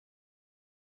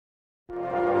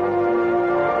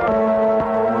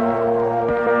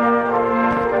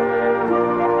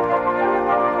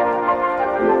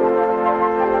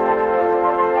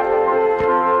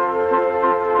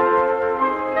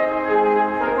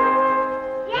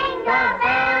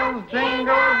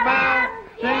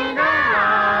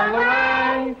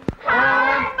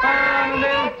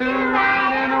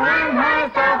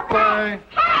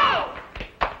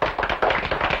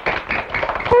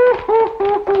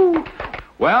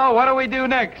Well, what do we do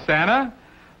next, Santa?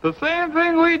 The same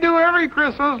thing we do every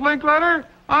Christmas, Linkletter.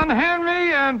 Unhand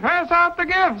me and pass out the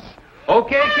gifts.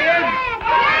 Okay, kids? Yeah, all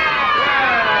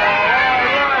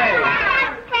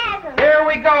right. Here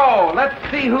we go. Let's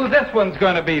see who this one's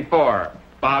going to be for.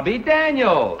 Bobby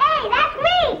Daniels. Hey, that's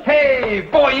me. Hey,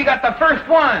 boy, you got the first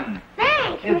one.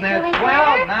 Thanks, Isn't Mr. that Linkletter.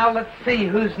 swell? Now let's see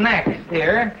who's next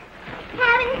here.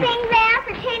 Having things there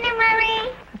for Tina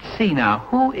Marie? Let's see now.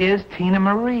 Who is Tina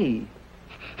Marie?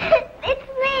 It's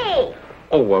me.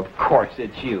 Oh, of course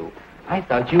it's you. I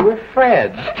thought you were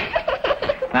Fred.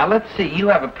 Now, let's see. You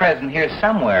have a present here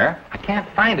somewhere. I can't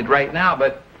find it right now,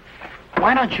 but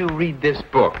why don't you read this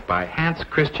book by Hans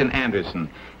Christian Andersen?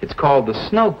 It's called The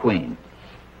Snow Queen.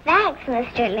 Thanks,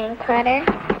 Mr.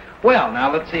 Linkletter. Well,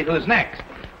 now let's see who's next.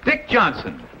 Dick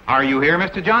Johnson. Are you here,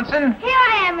 Mr. Johnson? Here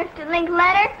I am, Mr.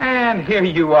 Linkletter. And here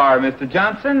you are, Mr.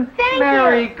 Johnson. Thank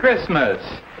Merry you. Christmas.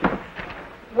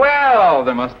 Well,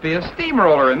 there must be a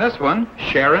steamroller in this one.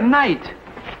 Sharon Knight.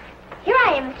 Here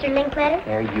I am, Mr. Linkletter.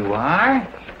 There you are.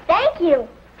 Thank you.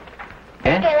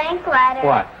 Eh? Mr. Linkletter.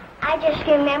 What? I just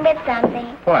remembered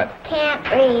something. What? Can't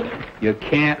read. You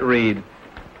can't read.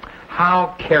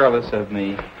 How careless of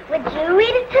me. Would you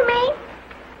read it to me?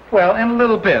 Well, in a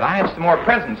little bit. I have some more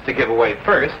presents to give away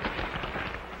first.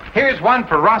 Here's one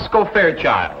for Roscoe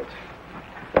Fairchild.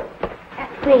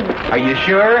 Please. Are you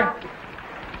sure?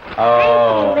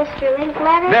 Oh. Thank you, Mr.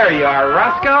 Linkletter. There you are,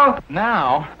 Roscoe.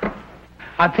 Now,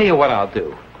 I'll tell you what I'll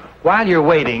do. While you're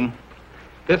waiting,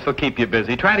 this will keep you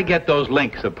busy. Try to get those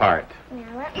links apart.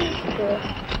 Now, let me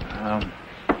see.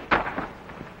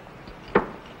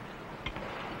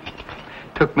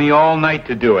 Took me all night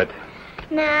to do it.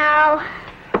 Now,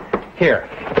 Here,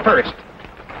 first,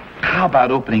 how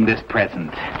about opening this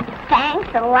present? thanks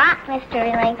a lot,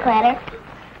 Mr. Linkletter.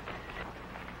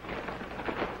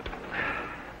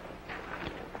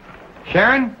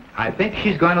 Sharon, I think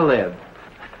she's going to live.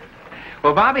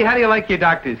 Well, Bobby, how do you like your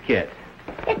doctor's kit?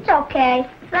 It's okay.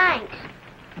 Thanks.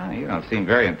 Oh, you don't seem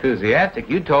very enthusiastic.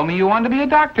 You told me you wanted to be a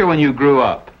doctor when you grew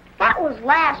up. That was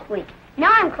last week.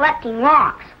 Now I'm collecting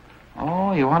rocks.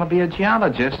 Oh, you want to be a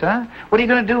geologist, huh? What are you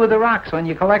going to do with the rocks when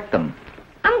you collect them?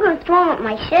 I'm going to throw them at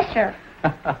my sister.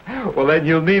 Well, then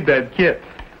you'll need that kit.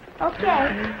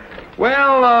 Okay.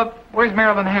 Well, where's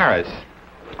Marilyn Harris?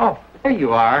 Oh, there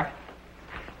you are.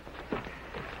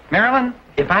 Marilyn,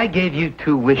 if I gave you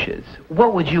 2 wishes,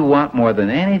 what would you want more than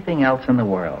anything else in the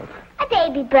world? A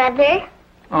baby brother.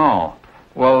 Oh,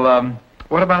 well,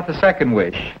 what about the second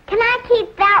wish? Can I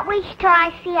keep that wish till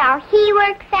I see how he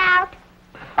works out?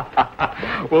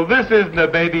 Well, this isn't a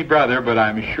baby brother, but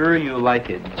I'm sure you'll like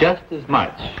it just as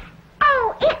much.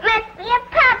 Oh, it must be a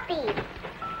puppy.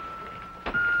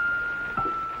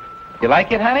 You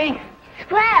like it, honey?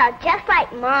 Swell, just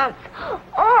like Mom's. Or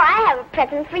I have a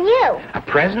present for you. A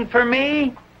present for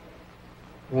me?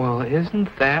 Well, isn't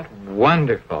that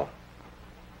wonderful?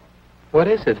 What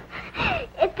is it?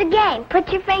 It's a game. Put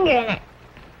your finger in it.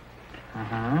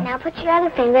 Uh-huh. Now put your other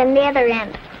finger in the other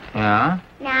end. Yeah?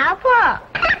 Now pull.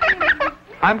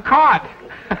 I'm caught.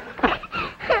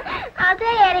 I'll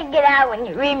tell you how to get out when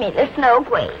you read me the Snow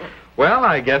Queen. Well,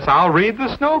 I guess I'll read the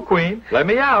Snow Queen. Let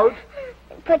me out.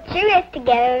 Put your wrists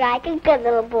together like a good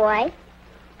little boy.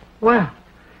 Well,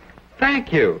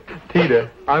 thank you. Tina,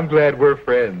 I'm glad we're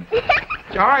friends.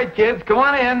 All right, kids, come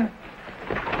on in.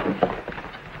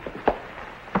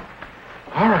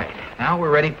 All right, now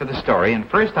we're ready for the story. And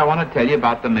first I want to tell you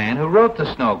about the man who wrote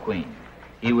the Snow Queen.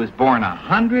 He was born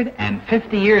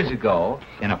 150 years ago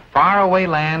in a faraway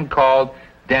land called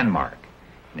Denmark.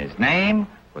 And his name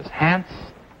was Hans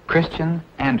Christian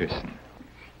Andersen.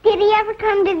 Did he ever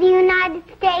come to the United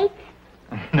States?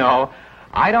 No,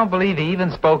 I don't believe he even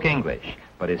spoke English.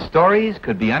 But his stories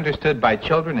could be understood by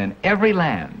children in every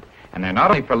land. And they're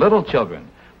not only for little children,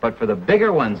 but for the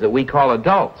bigger ones that we call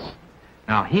adults.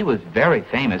 Now, he was very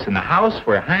famous, and the house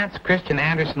where Hans Christian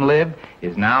Andersen lived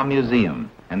is now a museum.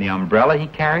 And the umbrella he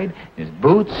carried, his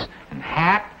boots and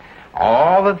hat,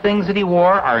 all the things that he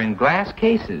wore are in glass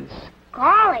cases.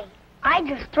 Golly, I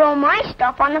just throw my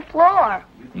stuff on the floor.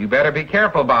 You better be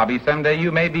careful, Bobby. Someday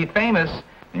you may be famous,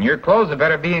 and your clothes had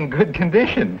better be in good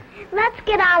condition. Let's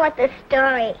get on with the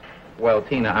story. Well,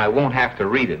 Tina, I won't have to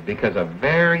read it because a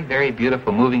very, very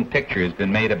beautiful moving picture has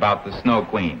been made about the Snow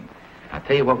Queen. I'll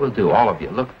tell you what we'll do, all of you.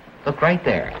 Look right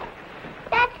there.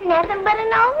 That's nothing but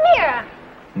an old mirror.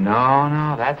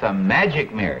 No, that's a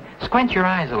magic mirror. Squint your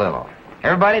eyes a little.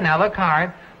 Everybody, now look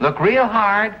hard. Look real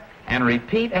hard and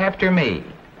repeat after me.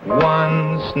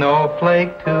 1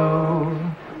 snowflake, 2.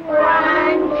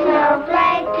 1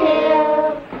 snowflake,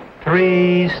 2.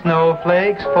 3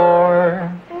 snowflakes,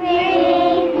 4.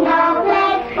 3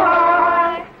 snowflakes,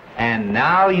 4. And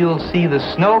now you'll see the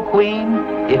Snow Queen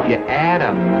if you add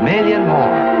 1,000,000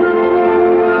 more.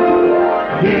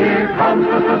 Here comes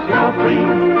the Snow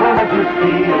Queen, her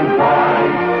majesty and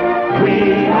pride.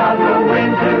 Queen of the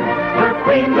winter, her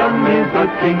queendom is the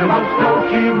kingdom of snow.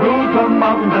 She rules the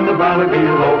mountains and the valley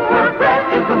below. Her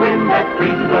breath is the wind that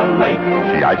freezes the lake.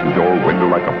 She ices your window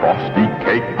like a frosty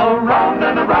cake. Around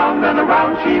and around and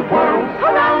around she whirls.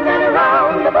 Around and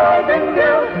around the boys and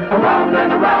girls. Around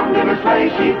and around in her sleigh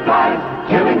she flies,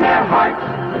 chilling their hearts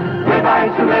with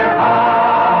ice in their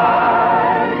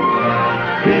eyes.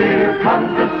 Here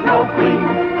comes the Snow Queen,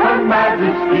 her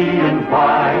majesty in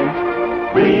white.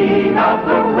 Queen of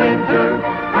the winter,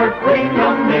 her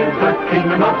queendom is the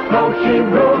kingdom of snow. She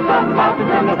rules the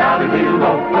mountains and the valley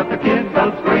below. But the kids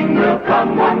of spring will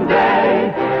come one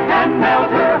day and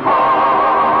melt her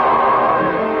heart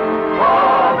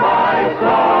of ice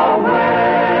away.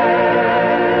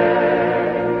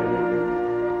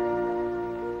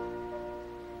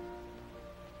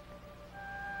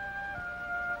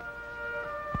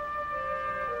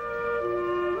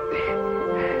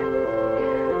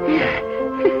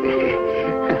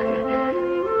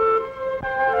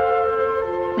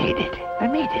 I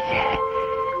made it.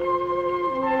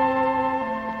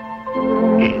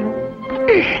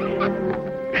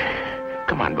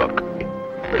 Come on, Bob.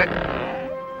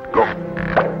 Go.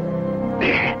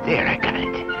 There, I got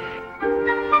it.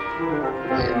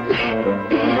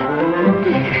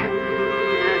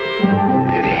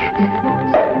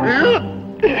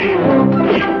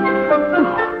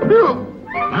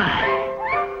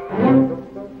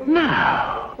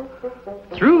 Now,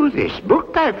 through this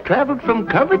book I've traveled from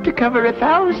cover to cover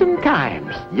 1,000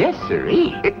 times. Yes,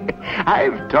 sirree.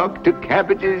 I've talked to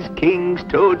cabbages, kings,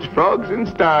 toads, frogs, and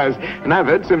stars. And I've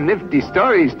heard some nifty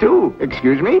stories, too.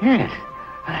 Excuse me? Yes.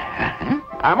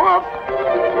 I'm off.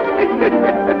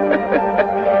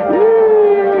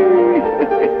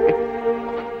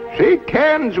 Shake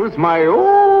hands with my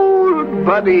old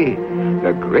buddy,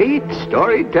 the great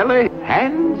storyteller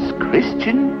Hans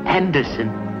Christian Andersen.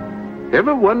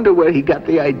 Ever wonder where he got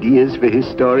the ideas for his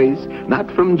stories?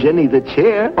 Not from Jenny the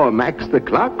Chair, or Max the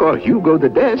Clock, or Hugo the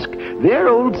Desk. They're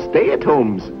old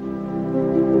stay-at-homes.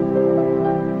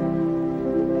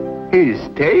 His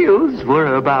tales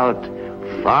were about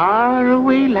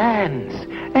faraway lands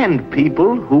and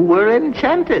people who were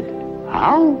enchanted.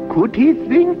 How could he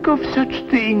think of such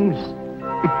things?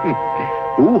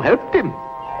 Who helped him?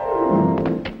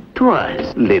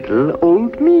 'Twas little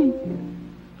old me.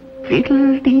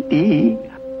 Fiddle-dee-dee,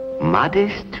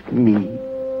 modest me.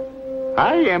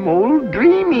 I am old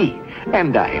Dreamy,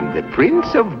 and I am the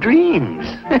Prince of Dreams.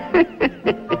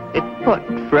 But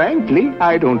frankly,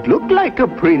 I don't look like a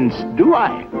prince, do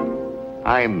I?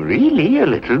 I'm really a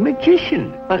little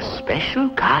magician, a special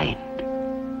kind.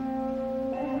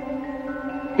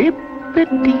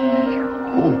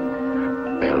 Hippity-hoo.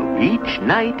 Well, each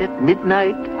night at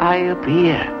midnight I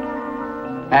appear.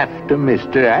 After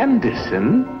Mr.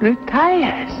 Andersen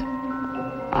retires,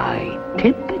 I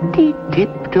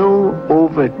tippity-tiptoe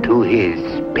over to his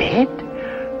bed.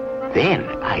 Then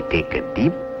I take a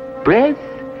deep breath.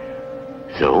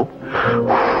 So,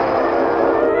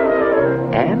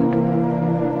 and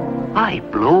I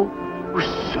blow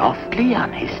softly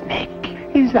on his neck.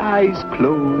 His eyes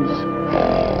close.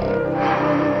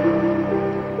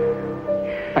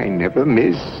 I never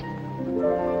miss.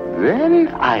 Then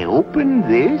I open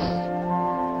this,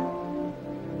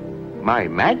 my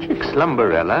magic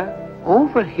slumberella,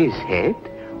 over his head,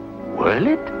 whirl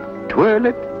it, twirl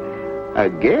it,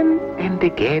 again and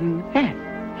again,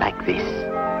 like this.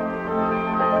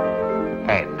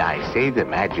 And I say the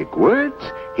magic words,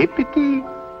 hippity,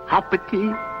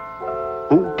 hoppity,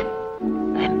 hoo.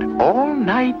 And all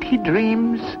night he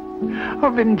dreams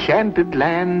of enchanted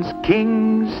lands,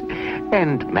 kings,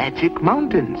 and magic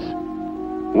mountains.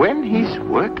 When he's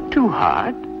worked too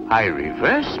hard, I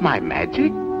reverse my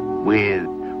magic with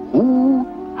hoo,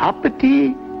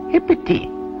 hoppity, hippity.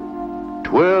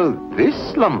 Twirl this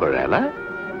slumberella,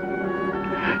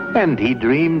 and he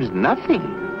dreams nothing.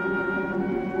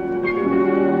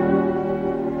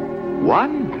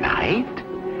 One night,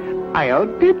 I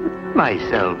outdid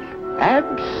myself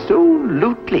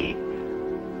Absolutely.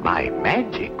 My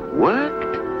magic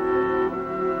worked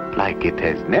like it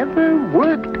has never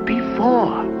worked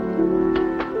before.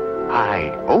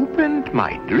 I opened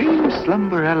my dream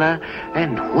slumberella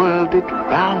and whirled it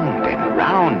round and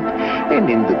round, and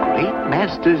in the great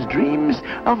master's dreams,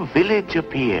 a village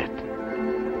appeared.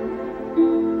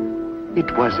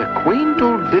 It was a quaint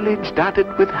old village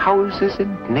dotted with houses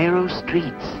and narrow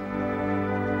streets.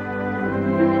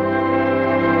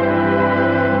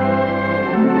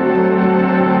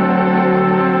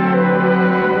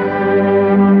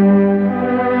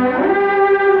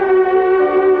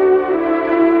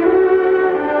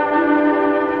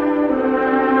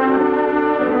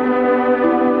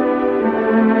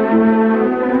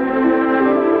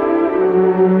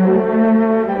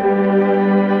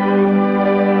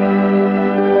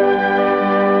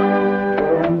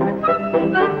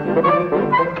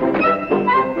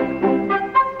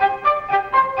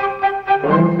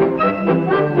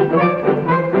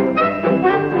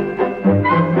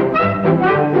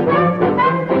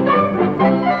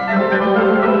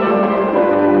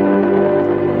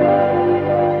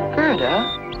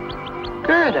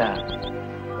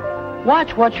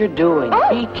 Watch what you're doing. Oh.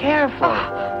 Be careful.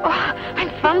 I'm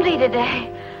clumsy today.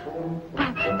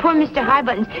 Poor Mr.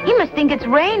 Highbuttons. He must think it's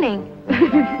raining.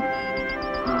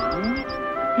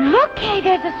 Look, Kay,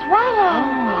 there's a swallow.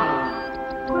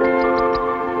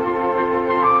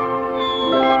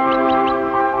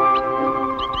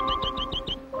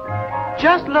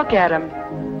 Just look at him.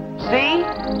 See?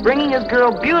 Bringing his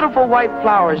girl beautiful white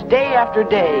flowers day after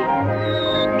day.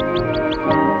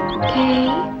 Kay,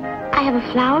 I have a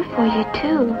flower for you,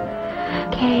 too.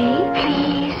 Kay,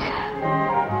 please.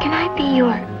 Can I be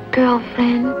your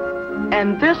girlfriend?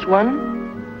 And this one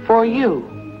for you.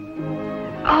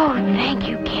 Oh, thank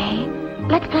you, Kay.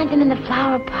 Let's plant them in the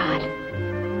flower pot.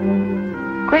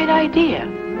 Great idea.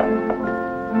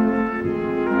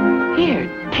 Here,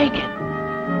 take it.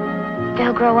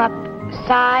 They'll grow up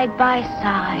side by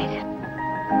side.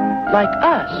 Like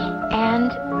us.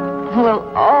 And we'll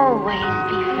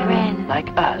always be friends. Like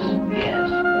us, yes.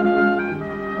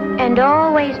 And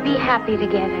always be happy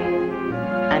together.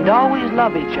 And always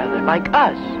love each other, like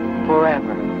us,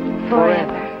 forever.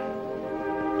 Forever.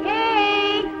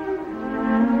 Kay!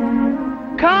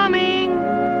 Coming!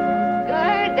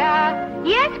 Gerda!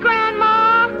 Yes,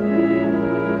 Grandma!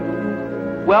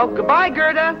 Well, goodbye,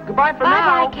 Gerda. Goodbye for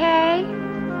now. Bye-bye, Kay.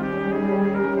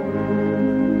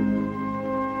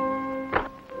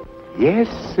 Yes,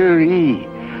 sirree.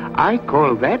 I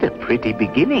call that a pretty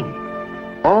beginning.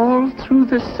 All through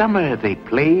the summer they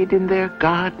played in their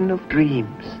garden of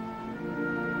dreams.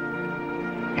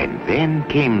 And then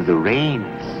came the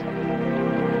rains,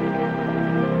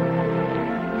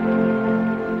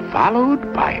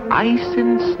 followed by ice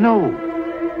and snow.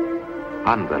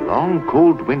 On the long,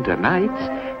 cold winter nights,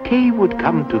 Kay would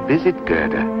come to visit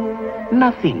Gerda.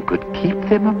 Nothing could keep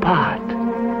them apart.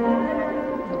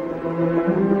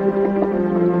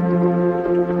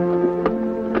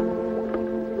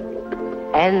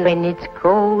 And when it's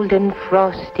cold and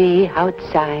frosty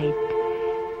outside,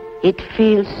 it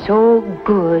feels so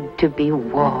good to be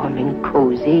warm and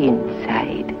cozy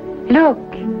inside. Look,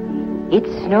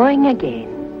 it's snowing again.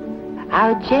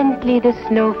 How gently the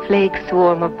snowflakes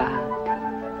swarm about.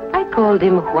 I call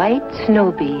them white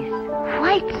snow bees.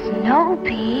 White snow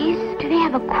bees? Do they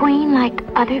have a queen like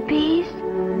other bees?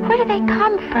 Where do they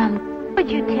come from? Would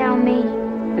you tell me?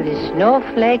 The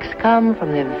snowflakes come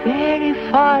from the very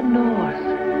far north,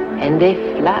 and they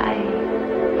fly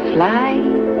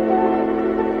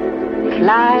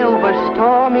over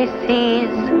stormy seas,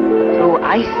 through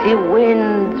icy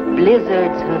winds,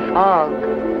 blizzards, and fog.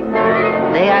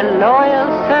 They are loyal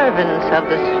servants of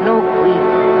the Snow Queen.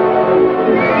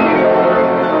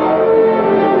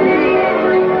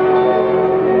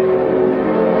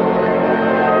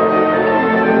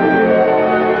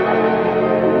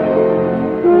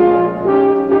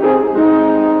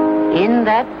 In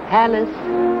that palace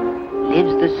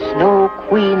lives the Snow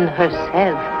Queen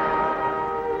herself.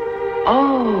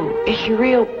 Oh, is she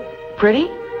real pretty?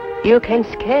 You can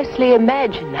scarcely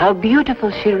imagine how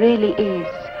beautiful she really is.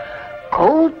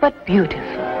 Cold but beautiful.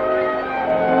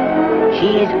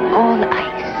 She is all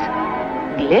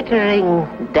ice. Glittering,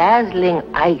 dazzling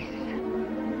ice.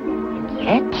 And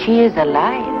yet she is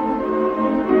alive.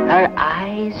 Her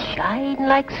eyes shine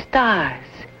like stars,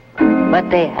 but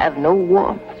they have no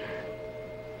warmth.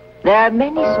 There are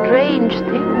many strange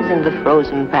things in the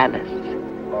frozen palace.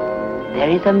 There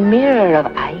is a mirror of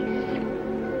ice,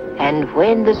 and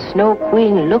when the Snow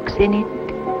Queen looks in it,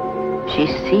 she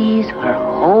sees her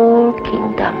whole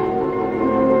kingdom.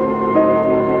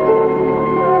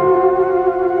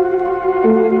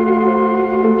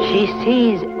 She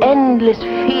sees endless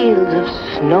fields of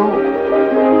snow,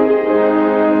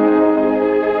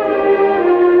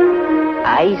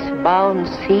 ice-bound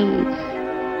seas.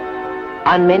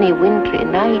 On many wintry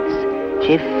nights,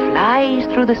 she flies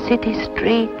through the city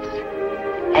streets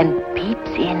and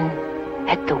peeps in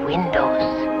at the windows.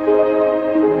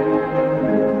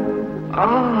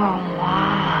 Oh,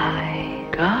 my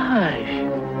gosh.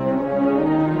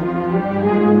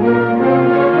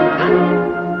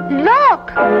 Look!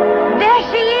 There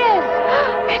she is!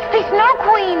 It's the Snow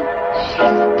Queen!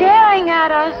 She's staring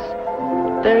at us.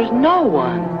 There's no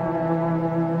one.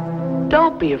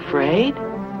 Don't be afraid.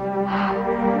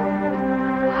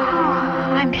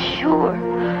 I'm sure.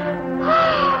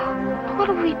 What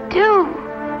do we do?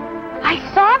 I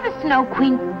saw the Snow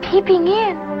Queen peeping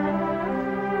in.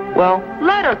 Well,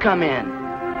 let her come in.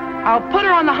 I'll put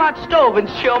her on the hot stove and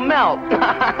she'll melt.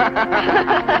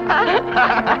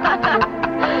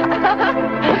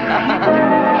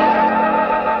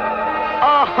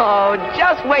 Oh,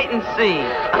 just wait and see.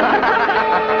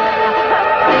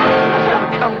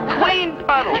 Come Queen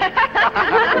Puddle.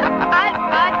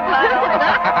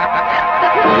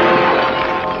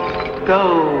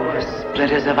 Go,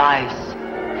 splitters of ice,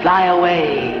 fly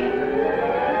away.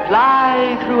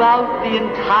 Fly throughout the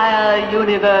entire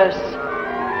universe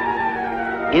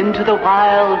into the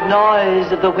wild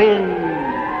noise of the wind.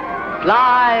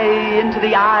 Fly into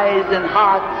the eyes and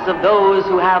hearts of those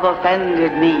who have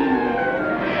offended me.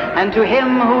 And to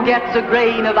him who gets a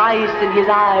grain of ice in his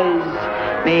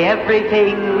eyes, may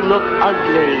everything look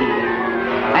ugly.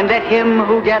 And let him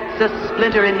who gets a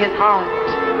splinter in his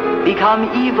heart become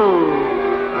evil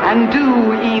and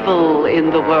do evil in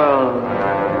the world.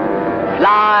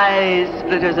 Fly,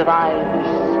 splitters of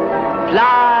ice,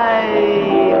 fly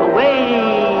away.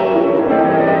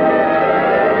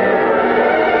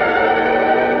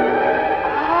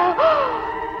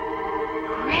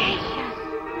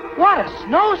 What a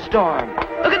snowstorm!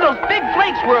 Look at those big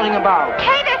flakes whirling about.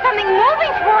 Hey, there's something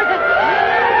moving towards us.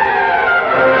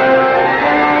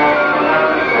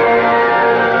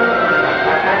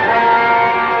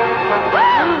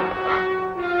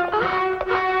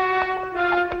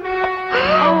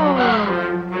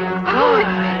 Oh,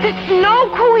 it's the Snow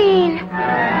Queen.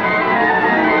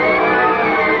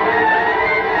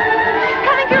 She's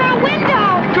coming through our window.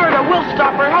 Gerda, we'll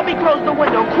stop her. Help me close the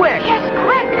window, quick. Yes,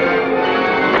 quick.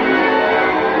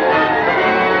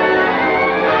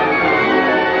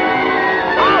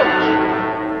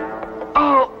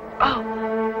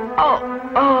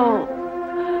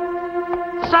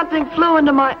 Something flew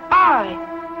into my eye,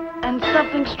 and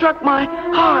something struck my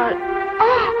heart.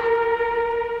 Oh,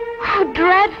 how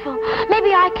dreadful.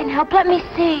 Maybe I can help. Let me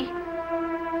see.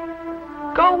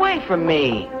 Go away from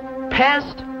me,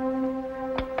 pest.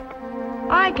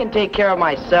 I can take care of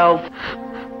myself.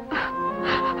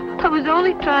 I was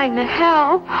only trying to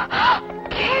help.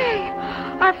 Kay,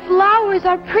 our flowers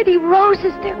are pretty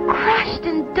roses. They're crushed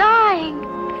and dying.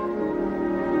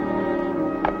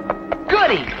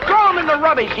 Goody! Throw them in the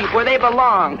rubbish heap where they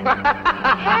belong.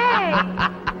 Hey!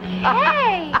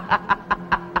 Hey!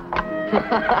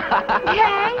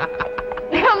 Kay!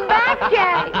 Come back,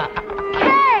 Kay!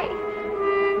 Kay!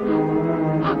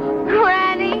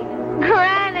 Granny!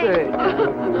 Granny!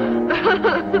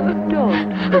 Don't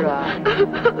cry.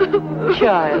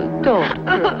 Child, don't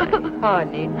cry.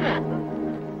 Honey.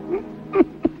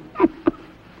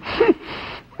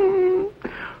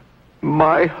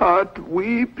 My heart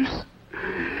weeps.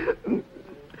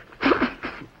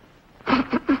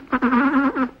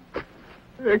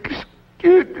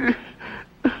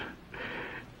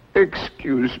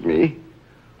 Excuse me.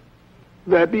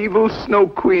 That evil Snow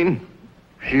Queen,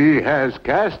 she has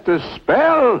cast a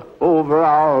spell over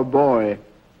our boy.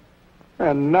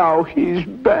 And now he's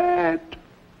bad.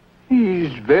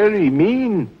 He's very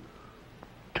mean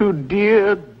to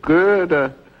dear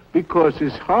Gerda because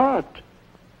his heart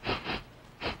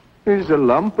is a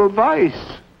lump of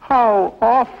ice. How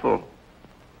awful.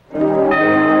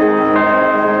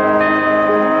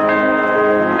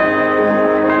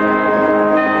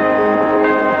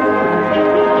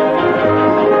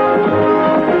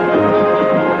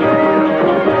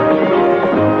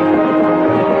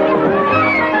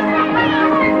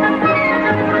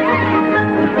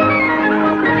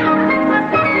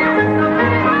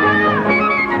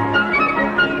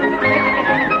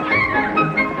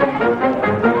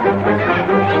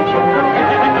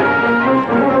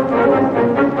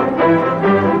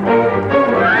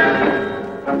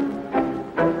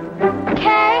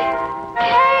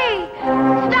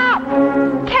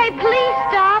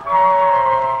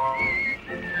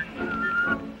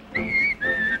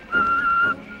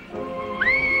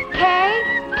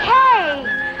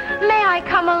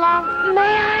 along, may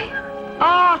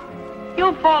I?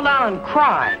 You'll fall down and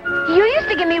cry. You used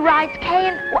to give me rides, Kay,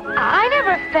 and I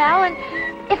never fell, and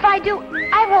if I do,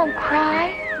 I won't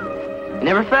cry. You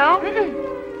never fell? Mm-mm.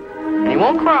 And you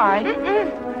won't cry? Mm-mm.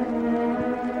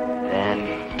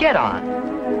 Then get on.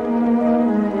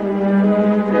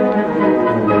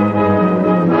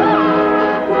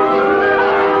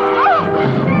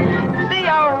 See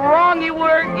how wrong you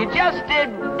were? You just did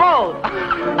both.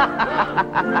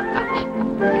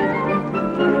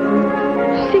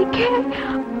 See, Kay,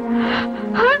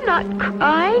 I'm not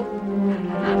crying.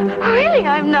 Really,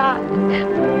 I'm not.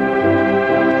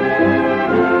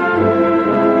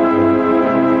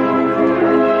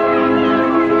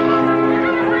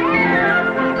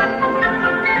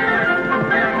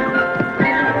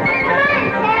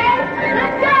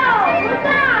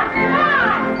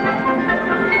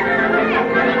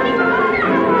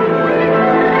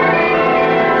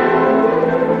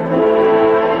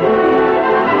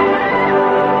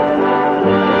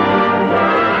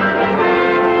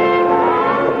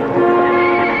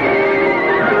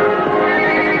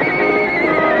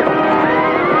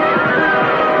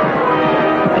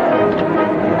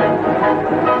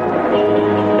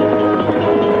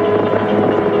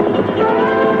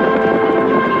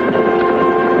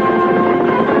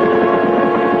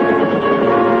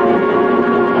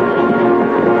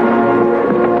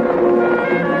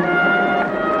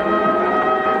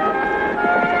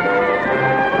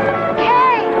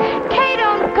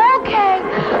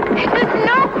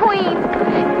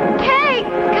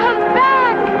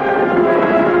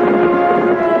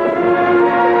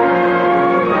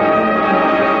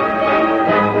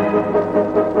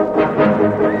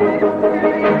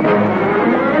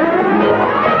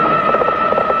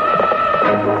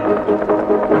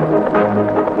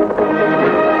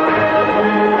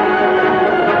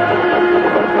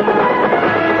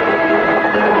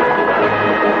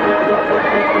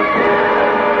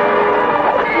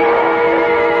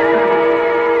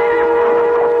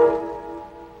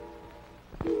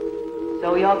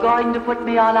 To put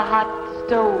me on a hot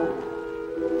stove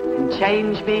and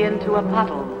change me into a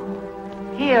puddle.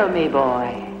 Hear me,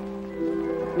 boy.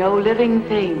 No living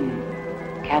thing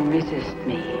can resist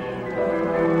me.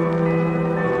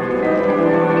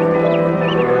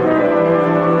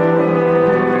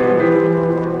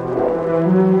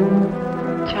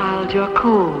 Child, you're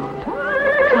cold.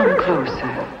 Come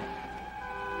closer.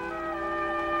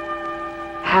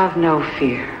 Have no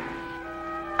fear.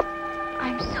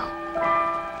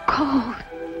 Cold.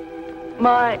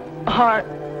 My heart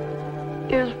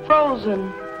is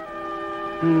frozen.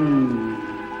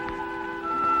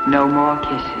 No more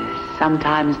kisses.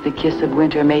 Sometimes the kiss of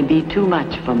winter may be too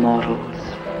much for mortals.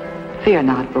 Fear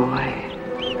not, boy.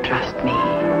 Trust me.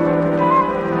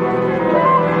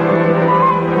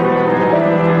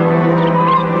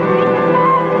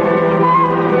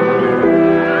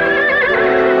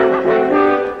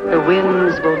 The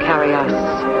winds will carry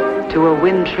us to a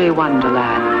wintry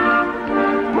wonderland.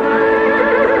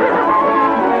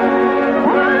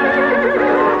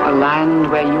 A land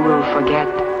where you will forget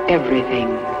everything.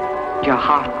 Your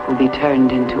heart will be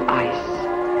turned into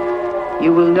ice.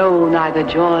 You will know neither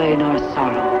joy nor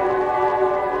sorrow.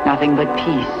 Nothing but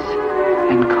peace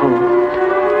and cold.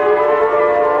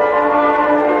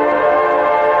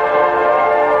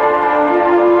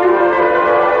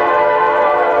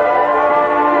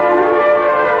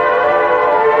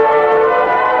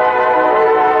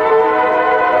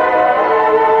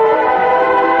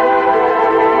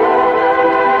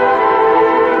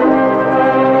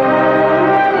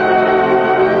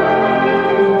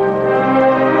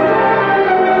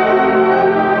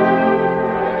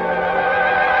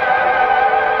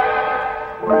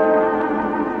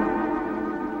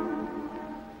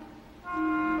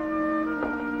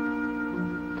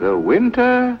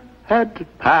 Winter had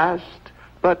passed,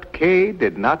 but Kay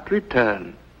did not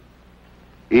return.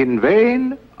 In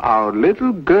vain our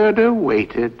little Gerda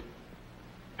waited,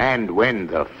 and when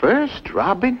the first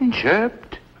robin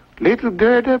chirped, little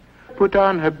Gerda put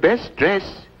on her best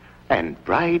dress and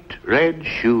bright red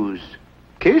shoes,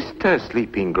 kissed her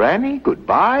sleeping granny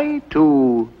goodbye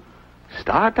to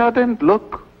start out and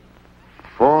look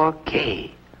for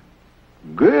Kay.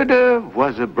 Gerda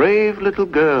was a brave little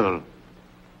girl.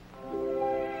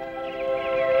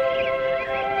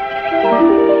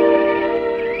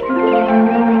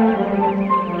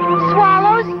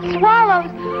 Swallows,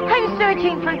 I'm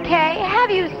searching for Kay. Have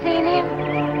you seen him?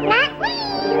 Not me.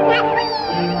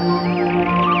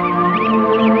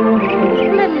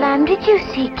 Little lamb, did you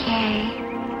see Kay?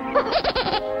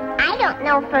 I don't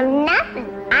know for nothing.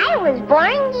 I was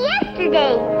born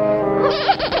yesterday.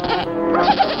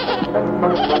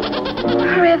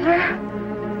 River.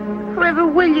 River,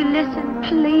 will you listen,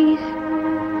 please?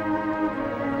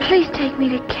 Please take me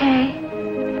to Kay.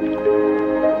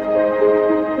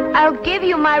 I'll give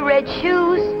you my red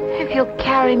shoes if you'll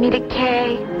carry me to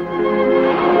Kay.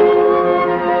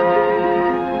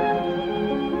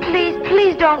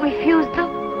 Please don't refuse them.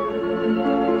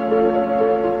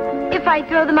 If I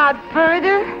throw them out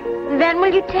further, then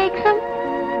will you take them?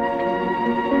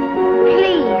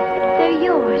 Please, they're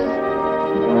yours.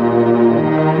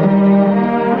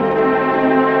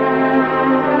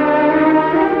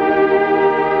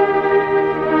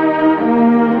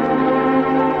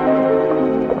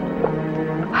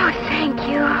 Oh, thank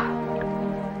you.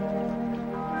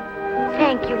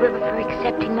 Thank you, River, for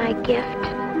accepting my gift.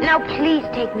 Now, please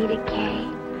take me to Kay.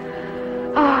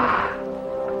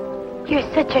 Oh,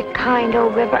 you're such a kind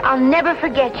old River. I'll never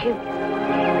forget you.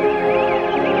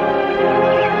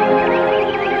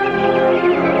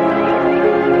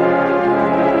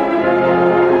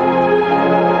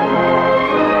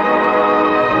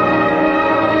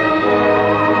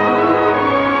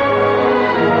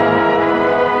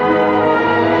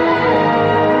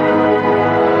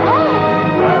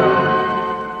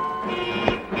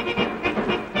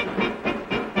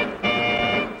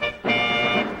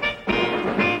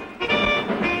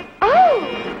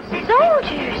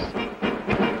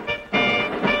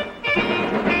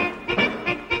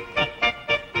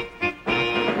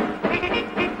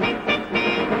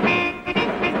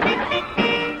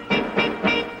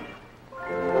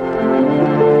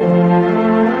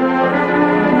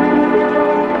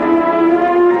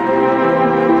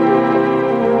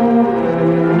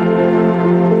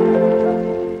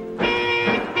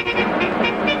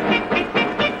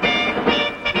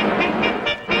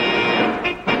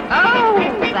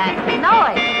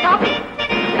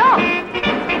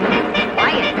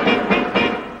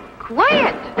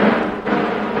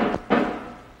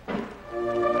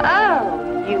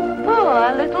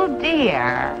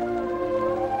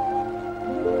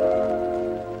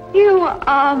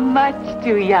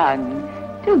 Too young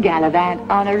to gallivant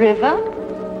on a river.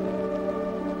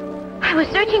 I was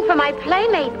searching for my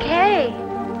playmate, Kay.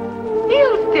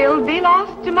 He'll still be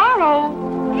lost tomorrow.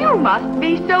 You must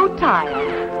be so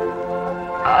tired.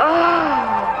 Oh,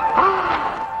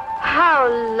 how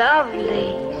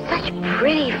lovely. Such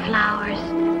pretty flowers.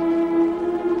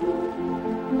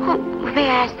 Oh, may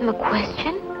I ask them a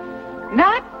question?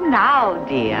 Not now,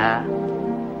 dear.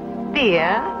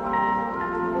 Dear,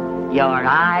 your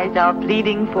eyes are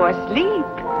pleading for sleep.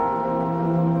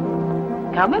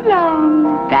 Come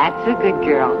along. That's a good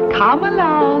girl. Come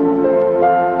along.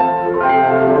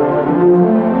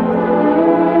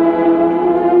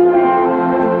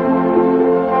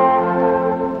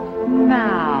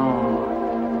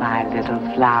 Now, my little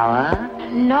flower.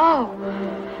 No,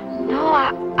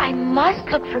 I must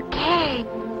look for Kay.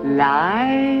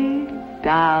 Lie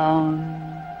down.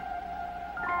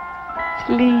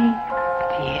 Sleep,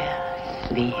 dear.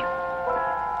 Sleep.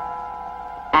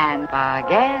 And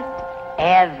forget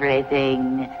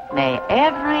everything. May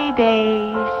every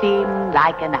day seem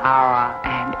like an hour,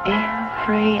 and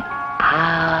every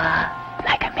hour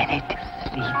like a minute.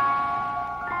 Sleep.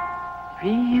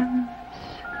 Dreams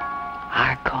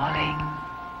are calling.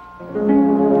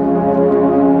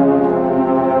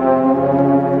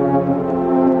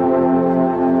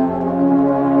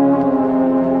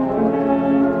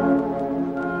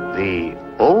 The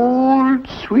old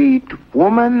sweet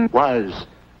woman was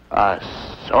a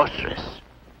sorceress.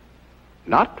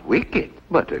 Not wicked,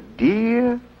 but a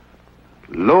dear,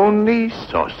 lonely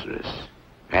sorceress.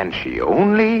 And she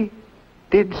only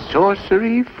did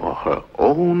sorcery for her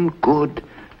own good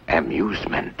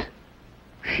amusement.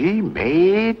 She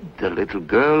made the little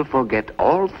girl forget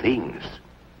all things,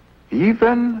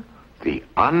 even the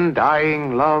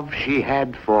undying love she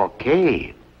had for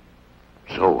Kay.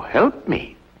 So help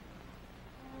me.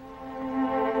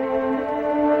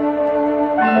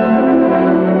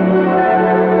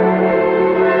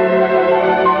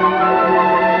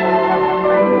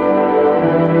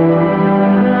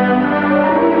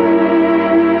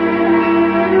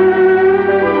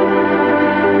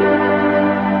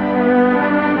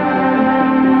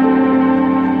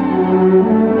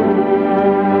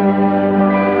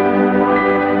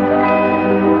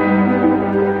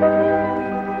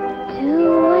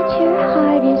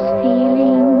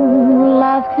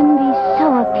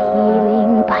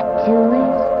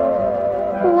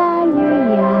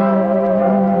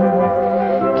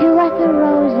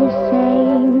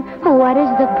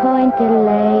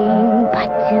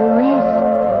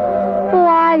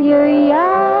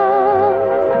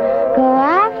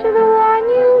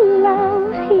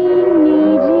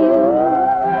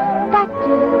 But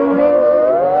do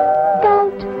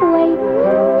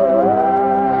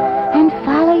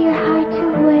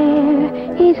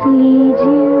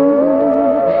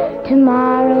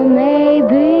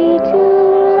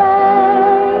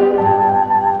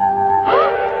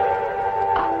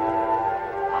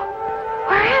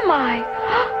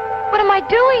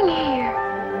doing here?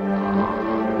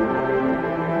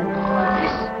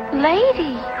 This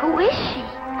lady, who is she?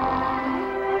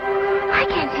 I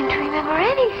can't seem to remember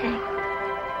anything.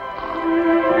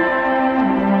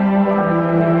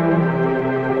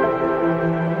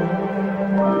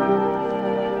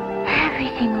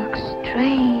 Everything looks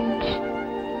strange.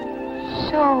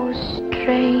 So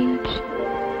strange.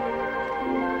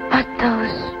 But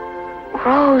those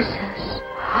roses.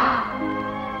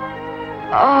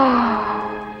 Oh,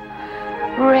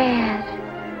 red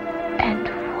and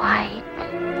white.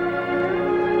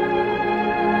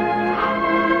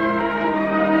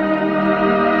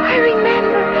 I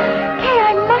remember. Kay,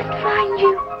 I must find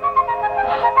you.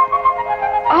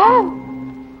 Oh.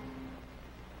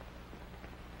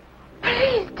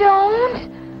 Please don't.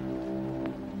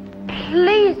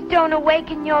 Please don't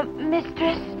awaken your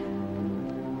mistress.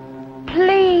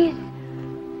 Please.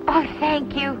 Oh,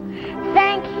 thank you.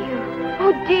 Thank you.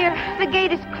 Oh, dear, the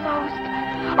gate is closed.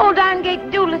 Old Iron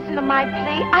Gate, do listen to my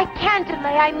plea. I can't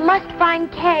delay. I must find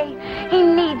Kay. He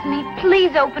needs me.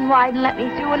 Please open wide and let me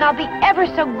through, and I'll be ever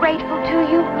so grateful to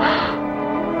you.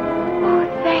 Oh,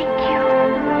 thank you.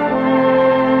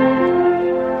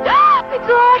 It's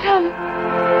autumn.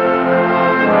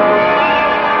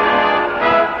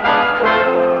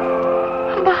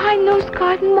 Behind those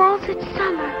garden walls, it's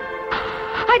summer.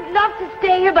 I'd love to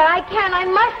stay here, but I can't. I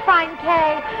must find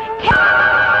Kay.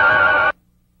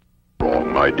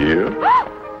 Wrong, my dear.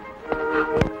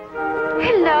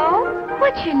 Hello.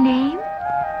 What's your name?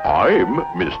 I'm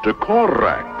Mr.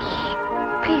 Korax.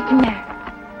 Pleased to meet.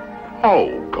 How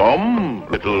come,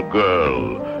 little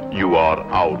girl, you are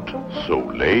out so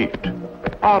late?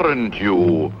 Aren't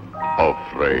you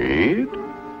afraid?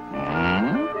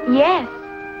 Yes.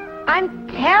 I'm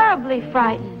terribly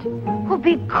frightened. Well,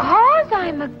 because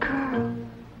I'm a girl.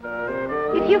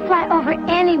 If you fly over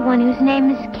anyone whose name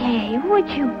is Kay, would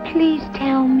you please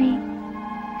tell me?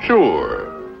 Sure.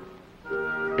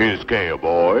 Is Kay a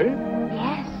boy?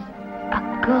 Yes. A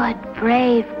good,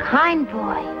 brave, kind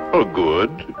boy. A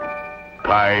good,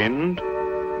 kind,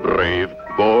 brave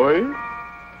boy?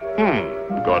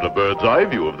 Got a bird's eye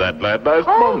view of that lad last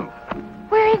month.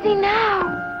 Where is he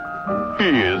now? He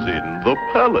is in the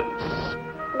palace.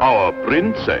 Our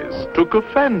princess took a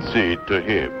fancy to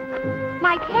him.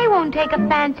 My Kay won't take a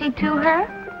fancy to her.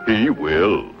 He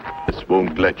will. This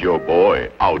won't let your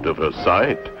boy out of her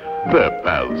sight. They're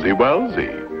palsy-walsy.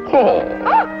 Caw.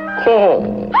 Caw.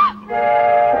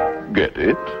 Get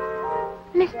it?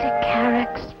 Mr.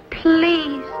 Carax,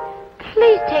 please.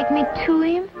 Please take me to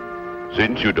him.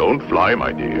 Since you don't fly,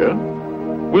 my dear,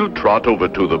 we'll trot over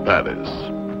to the palace.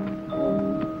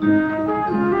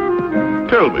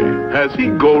 Tell me, has he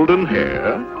golden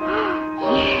hair?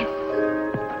 Yes.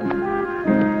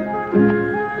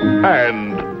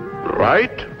 And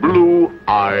bright blue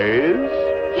eyes?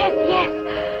 Yes, yes.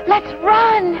 Let's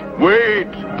run. Wait!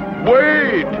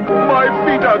 Wait! My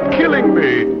feet are killing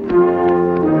me!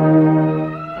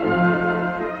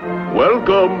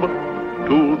 Welcome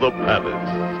to the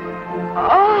palace.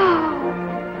 Oh,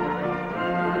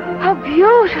 how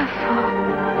beautiful.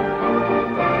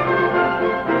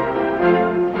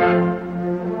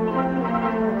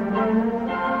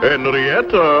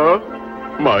 Henrietta,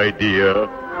 my dear.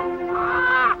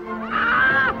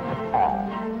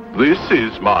 This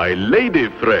is my lady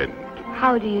friend.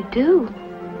 How do you do?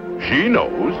 She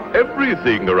knows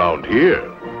everything around here.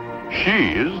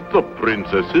 She is the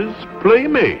princess's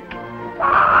playmate.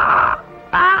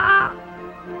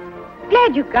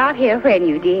 Glad you got here when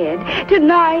you did.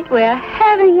 Tonight we're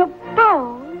having a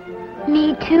ball.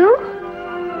 Me too?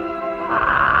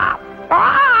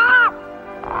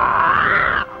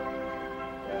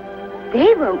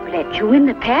 They won't let you in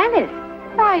the palace.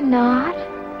 Why not?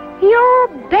 You're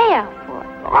barefoot.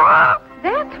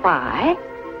 That's why.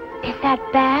 Is that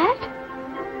bad?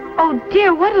 Oh,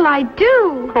 dear, what'll I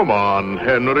do? Come on,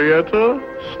 Henrietta.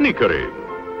 Sneak her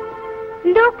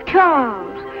in. Look,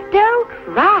 Charles, don't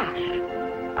rush.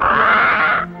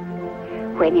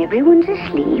 When everyone's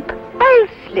asleep, I'll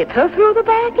slip her through the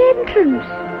back entrance.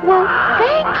 Well,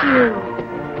 thank you.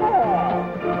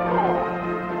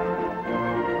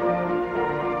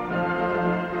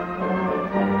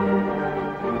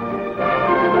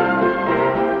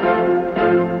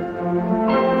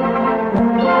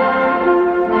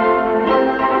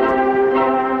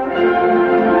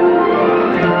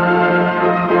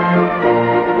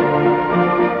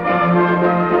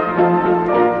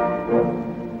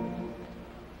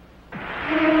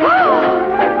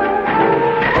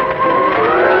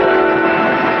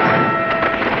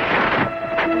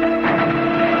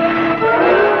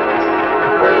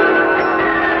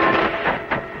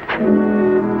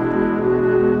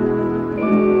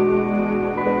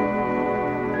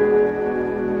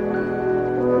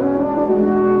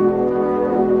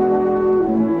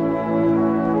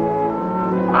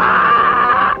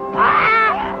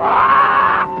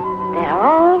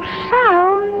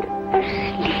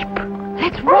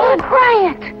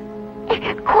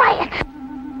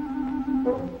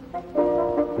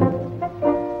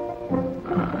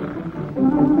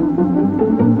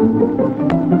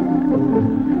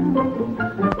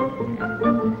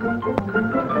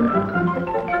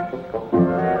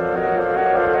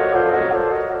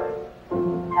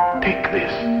 Take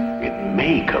this. It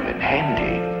may come in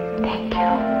handy. Thank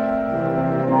you.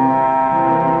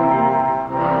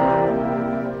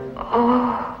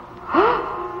 Oh.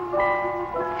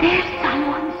 There's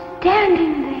someone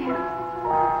standing there.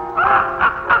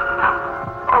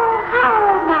 Oh, how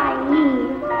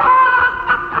naive.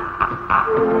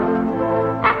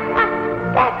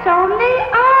 That's only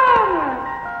armor.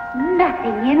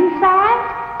 Nothing inside.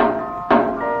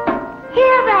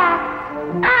 Hear that?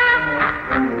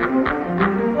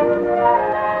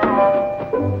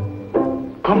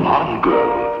 Come on,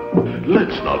 girl.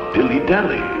 Let's not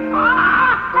dilly-dally.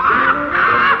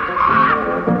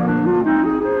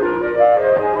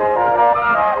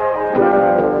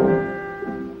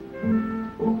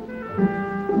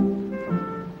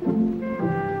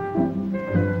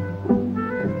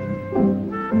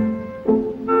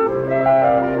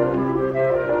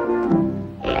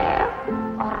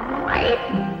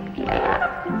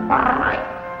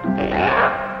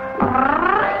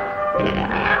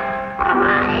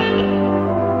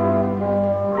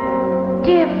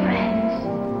 Dear friends,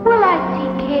 will I see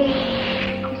Kay?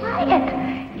 Quiet.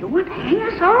 You won't hang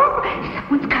us all.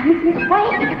 Someone's coming this way.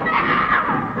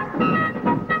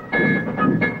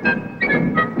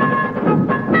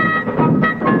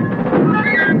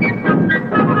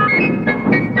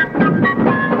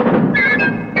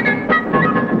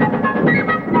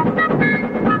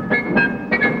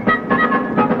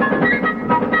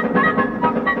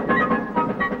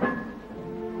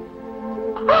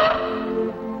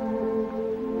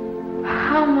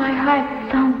 How my heart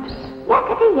thumps.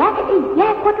 Yakety, yakety,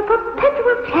 yak, what a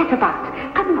perpetual chatterbox.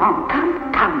 Come on,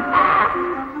 come.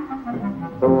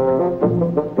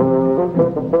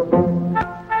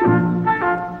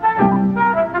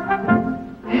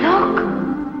 Look!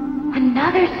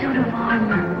 Another suit of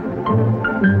armor.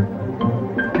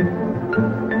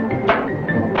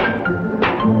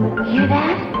 Hear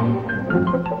that?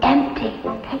 Empty.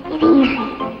 Take it easy.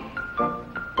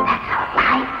 That's a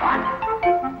live one.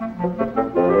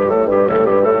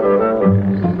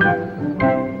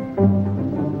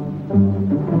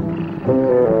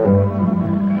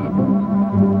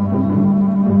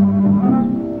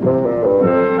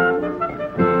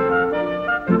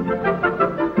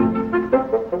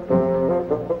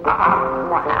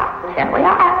 Here we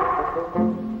are.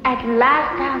 At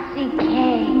last I'll see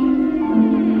Kay.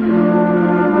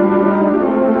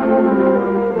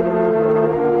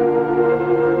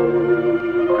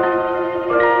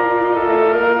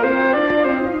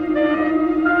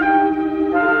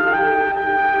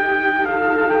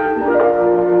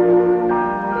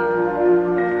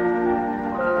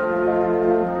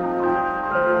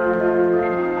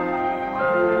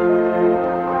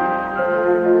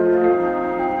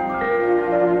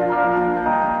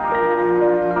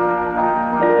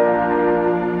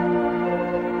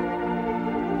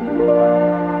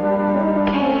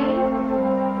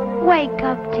 Wake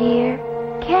up, dear.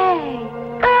 Kay.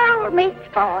 Oh, meat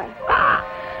boy.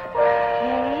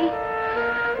 Kay.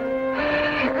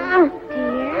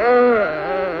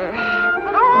 Dear.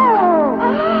 Oh!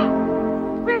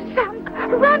 We're sunk.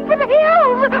 Run for the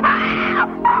hills.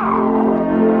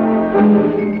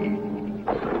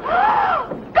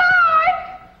 Guards!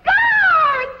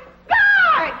 Guards!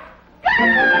 Guards!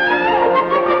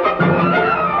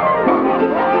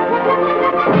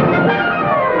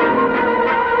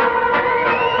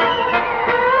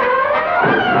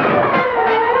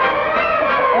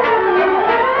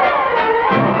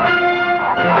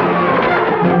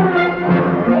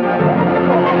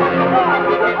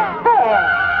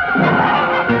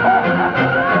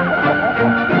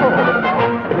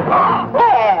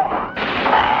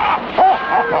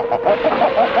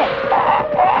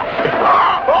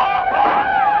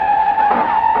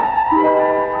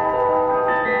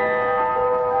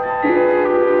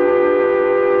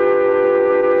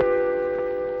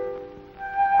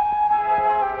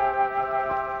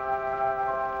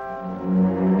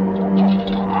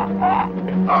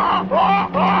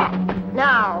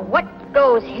 Now, what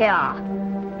goes here?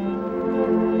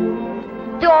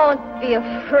 Don't be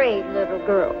afraid, little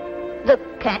girl. The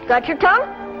cat got your tongue?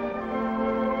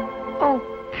 Oh,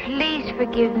 please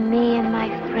forgive me and my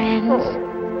friends.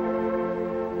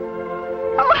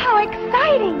 Oh, how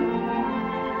exciting!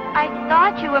 I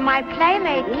thought you were my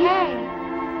playmate, Kay.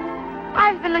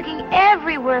 I've been looking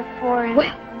everywhere for it.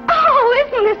 Well, oh,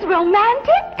 isn't this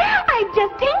romantic? I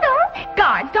just tingled.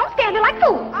 Guards, don't stand there like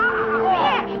fools.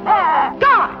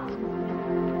 Guards,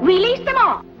 release them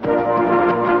all.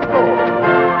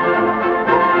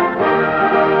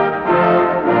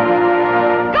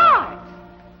 Guards,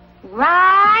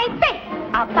 right face,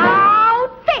 about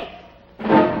face.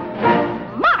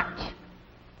 March.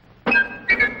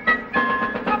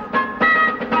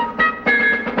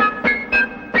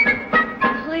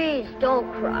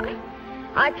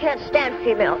 I can't stand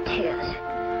female tears.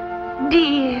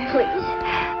 Dear. Please.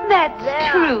 That's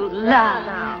There. true love.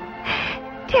 Now.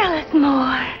 Tell us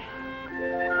more.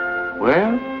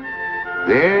 Well,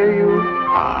 there you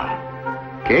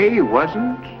are. Kay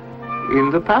wasn't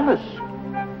in the palace.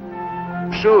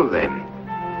 So then,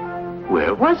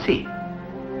 where was he?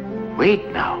 Wait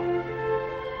now.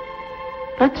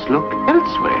 Let's look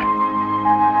elsewhere.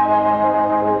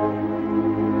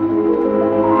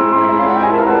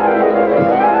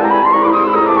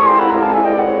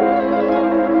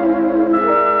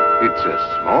 It's a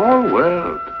small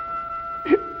world.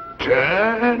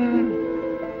 Turn.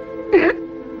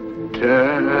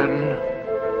 Turn.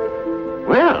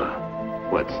 Well,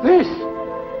 what's this?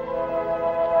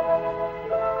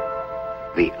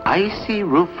 The icy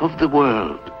roof of the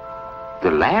world.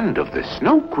 The land of the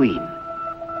Snow Queen.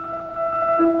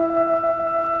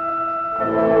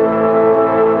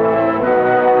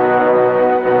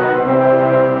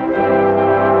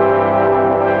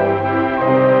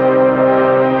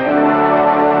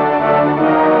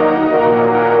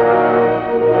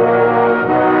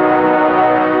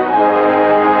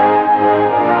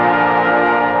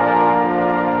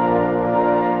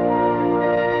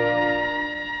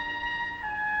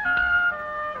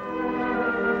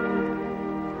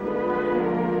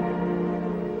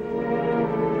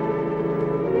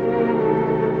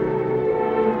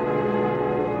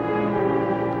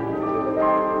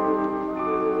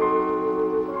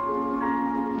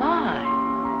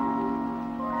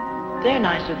 They're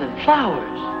nicer than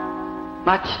flowers.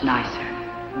 Much nicer.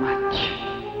 Much.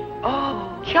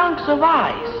 Oh, chunks of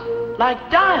ice. Like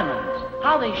diamonds.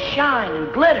 How they shine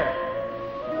and glitter.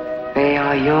 They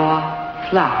are your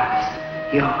flowers.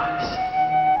 Yours.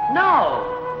 No.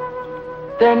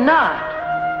 They're not.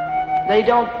 They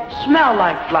don't smell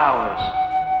like flowers.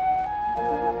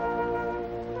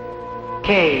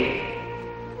 Kay,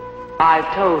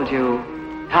 I've told you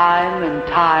time and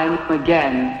time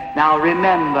again. Now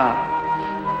remember,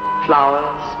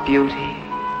 flowers, beauty,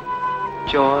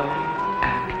 joy,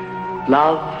 and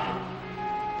love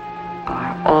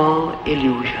are all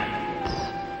illusions.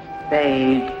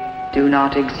 They do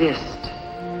not exist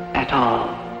at all.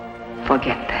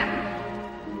 Forget them.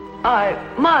 I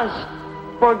must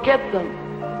forget them.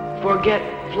 Forget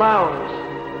flowers,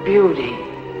 beauty,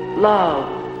 love,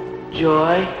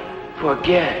 joy.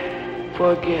 Forget.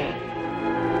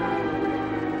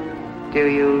 Do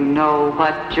you know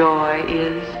what joy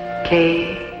is,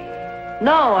 Kay?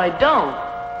 No, I don't.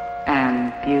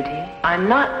 And beauty? I'm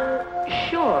not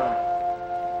sure.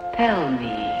 Tell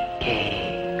me,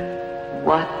 Kay,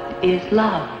 what is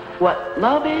love? What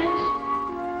love is?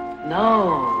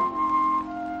 No.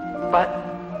 But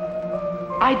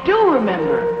I do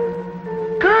remember.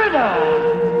 Gerda!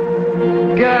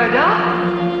 Gerda?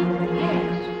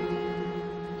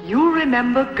 Yes. You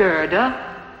remember Gerda?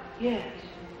 Yes.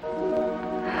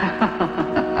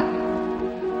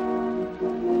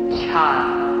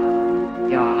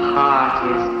 Child, your heart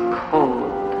is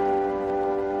cold.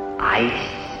 Ice.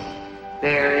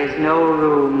 There is no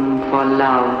room for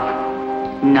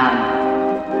love. None.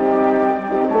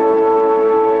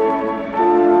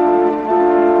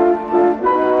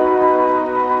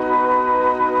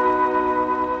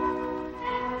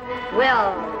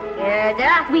 Well,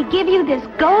 Gerda, We give you this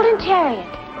golden chariot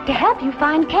to help you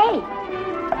find Kay.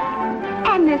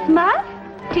 And this muff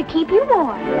to keep you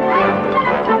warm.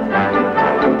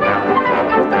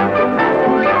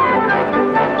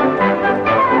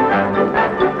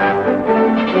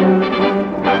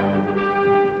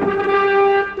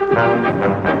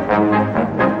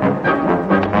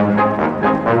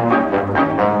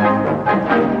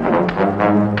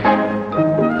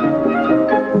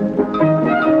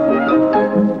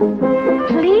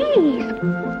 Please,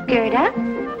 Gerda,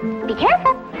 be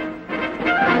careful.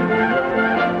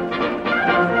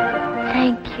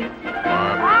 Thank you.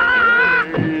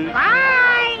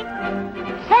 Bye.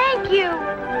 Thank you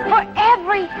for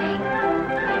everything.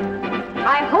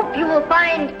 I hope you will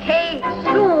find Kay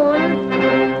soon.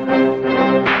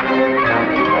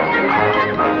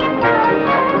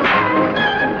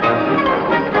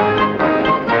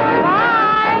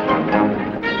 Bye.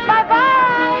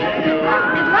 Bye-bye.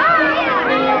 Goodbye.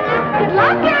 Good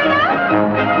luck, Gerda.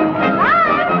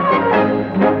 Bye.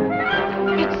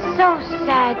 It's so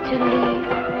sad to leave.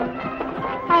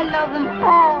 I love them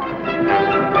all.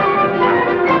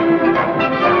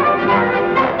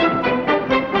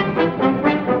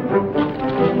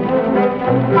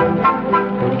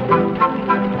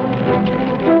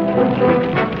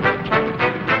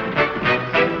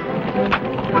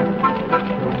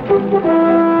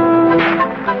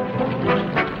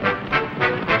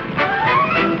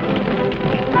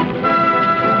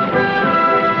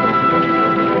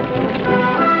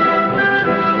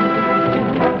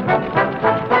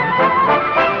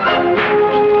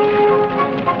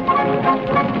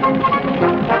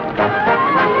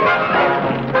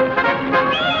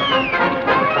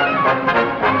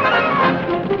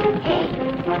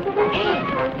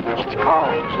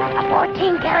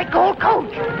 14-karat gold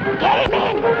coat. Get him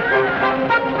in.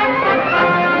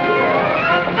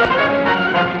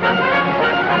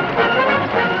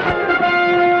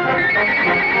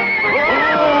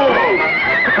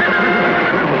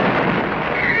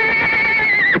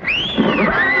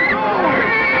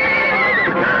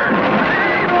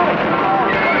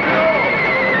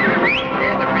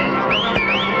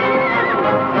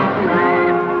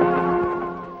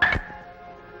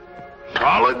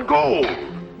 Solid gold.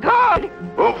 Good.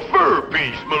 A fur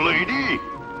piece, m'lady.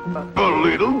 A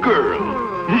little girl.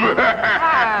 Oh,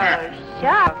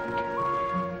 shucks.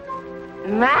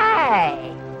 My.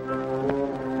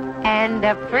 And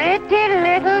a pretty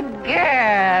little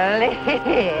girl.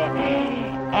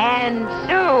 And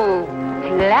so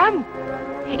plump.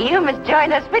 You must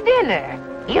join us for dinner.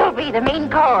 You'll be the main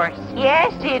course.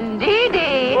 Yes,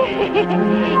 indeedy.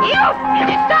 You!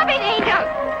 Stop it, Angel!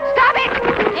 Stop it!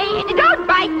 Don't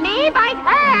bite me, bite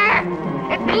her!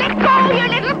 Let go, you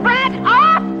little brat!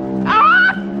 Off!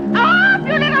 Off! Off,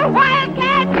 you little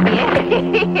wildcat!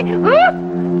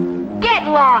 Get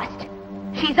lost.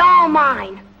 She's all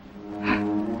mine.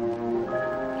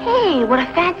 Hey, what a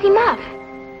fancy muff.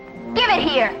 Give it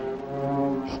here.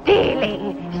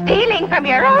 Stealing from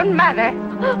your own mother.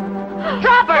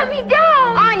 Drop her. Let me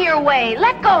down. On your way.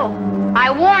 Let go. I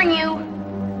warn you.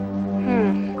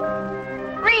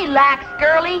 Relax,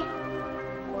 girlie.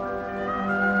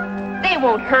 They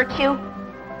won't hurt you.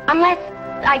 Unless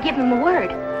I give them a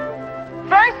word.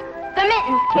 First, the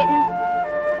mittens, kitten.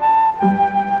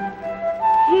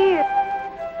 Here.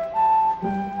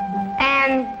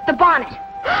 And the bonnet.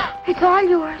 It's all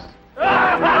yours. Ready?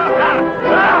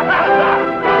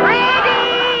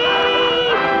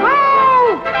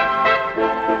 Move!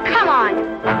 Come on.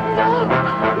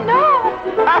 No.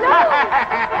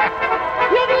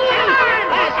 Let me in.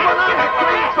 Last one on the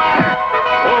great fire.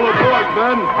 All aboard,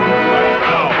 men.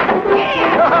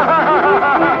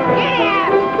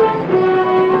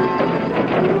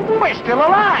 We're still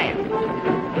alive.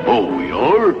 Oh, we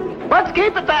are? Let's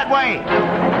keep it that way.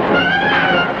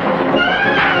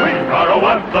 We are a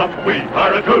one-some, we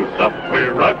are a twosome,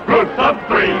 we're a gruesome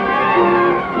three.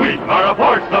 We are a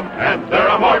foursome, and they're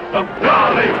a moresome,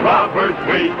 jolly robbers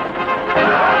we.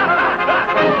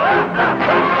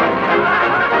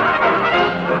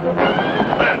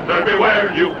 Spencer, beware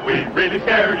you, we really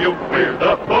scare you, we're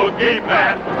the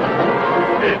bogeyman.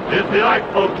 It is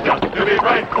delightful just to be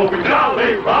frightful, we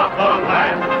jolly rob the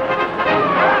land.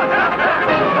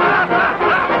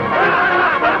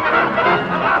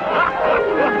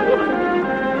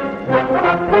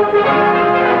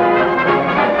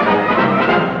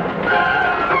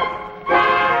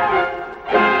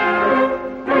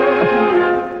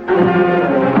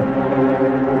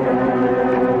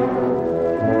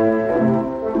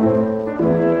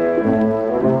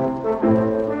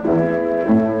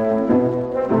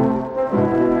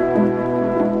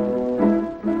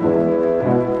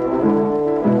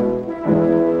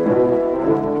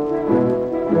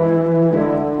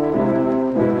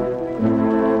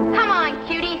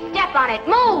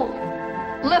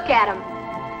 Look at them,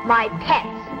 my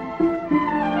pets.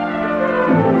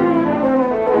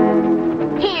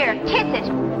 Here, kiss it.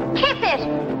 Kiss it.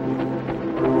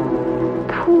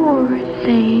 Poor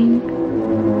thing.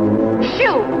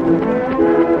 Shoo.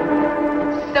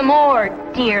 Some more,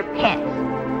 dear pets.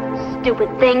 Stupid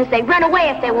things, they'd run away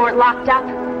if they weren't locked up.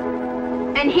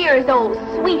 And here's old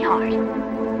sweetheart.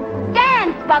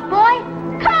 Dance, Bug Boy.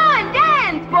 Come on,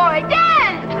 dance, boy,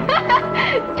 dance.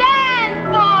 Dance,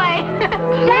 boy.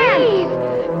 Please.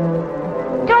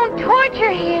 Don't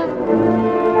torture him.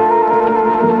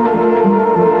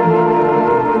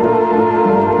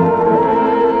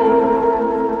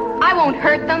 I won't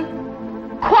hurt them.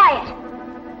 Quiet.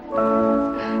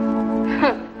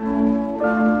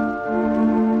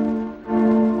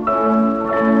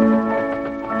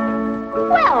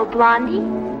 Well, Blondie,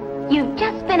 you've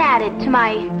just been added to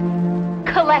my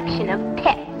collection of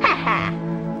pets. Ha ha.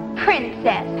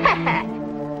 Princess. Ha ha.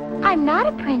 I'm not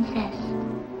a princess.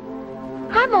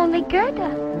 I'm only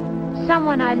Gerda.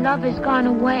 Someone I love has gone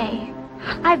away.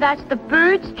 I've asked the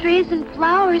birds, trees, and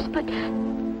flowers, but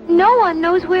no one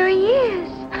knows where he is.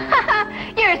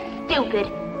 You're stupid.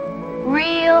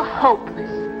 Real hopeless.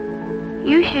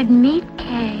 You should meet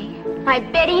Kay. I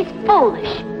bet he's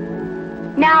foolish.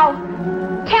 Now,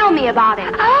 tell me about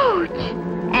him. Ouch!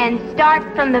 And start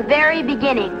from the very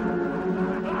beginning.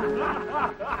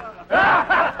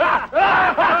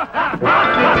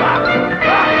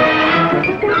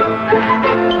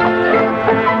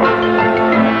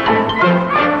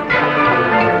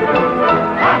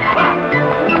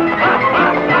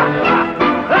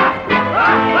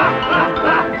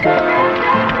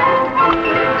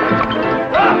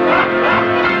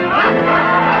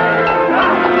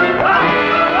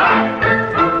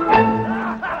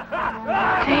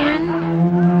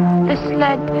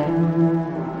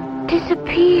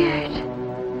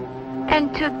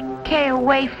 took Kay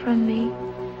away from me.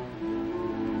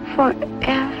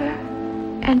 Forever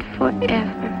and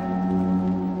forever.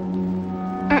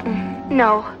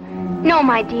 No. No,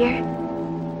 my dear.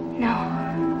 No.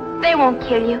 They won't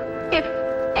kill you. If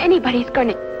anybody's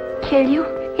gonna kill you,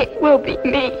 it will be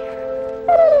me.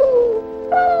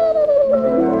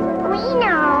 We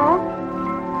know.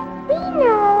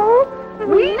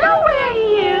 We know where he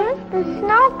is. The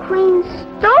Snow Queen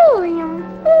stole him.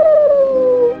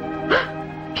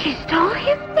 She stole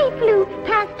him? They flew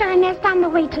past our nest on the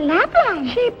way to Lapland.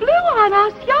 She blew on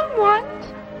us young ones.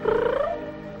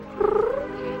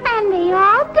 And they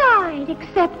all died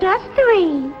except us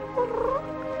 3.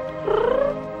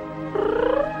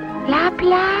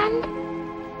 Lapland?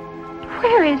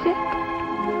 Where is it?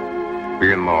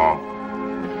 In the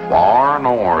far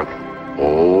north.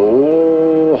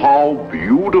 Oh, how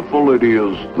beautiful it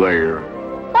is there.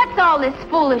 What's all this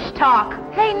foolish talk?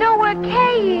 They know where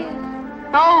Kay is.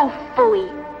 Oh, phooey.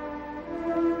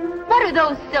 What do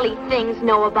those silly things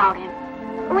know about him?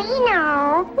 We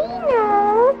know.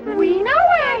 We know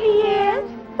where he is.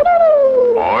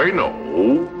 I know,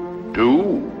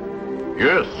 too.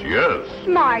 Yes.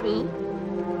 Smarty.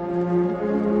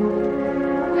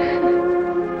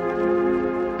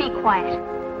 Be quiet.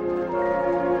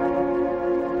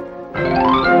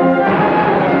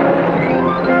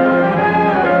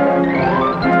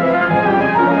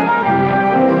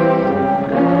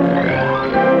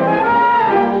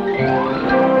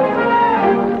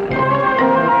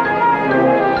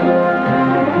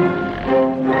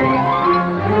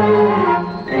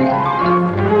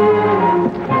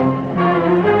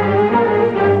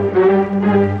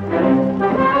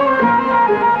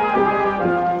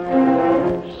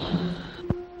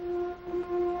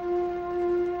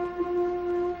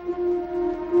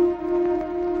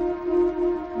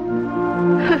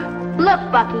 Look,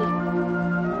 Bucky.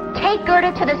 Take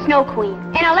Gerda to the Snow Queen,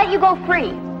 and I'll let you go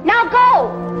free. Now go!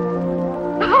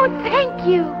 Oh, thank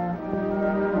you.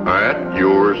 At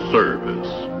your service.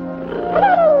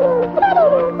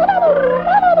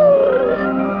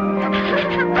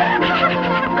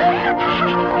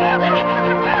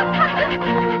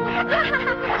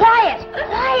 Quiet!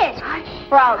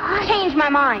 Or I'll change my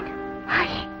mind.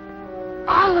 Hush.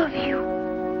 All of you.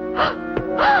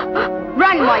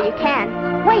 Run while you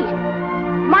can. Wait.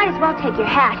 Might as well take your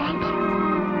hat. Thank you.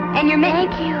 And your mittens.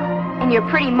 Thank you. And your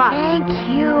pretty muff. Thank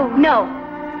you. No.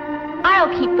 I'll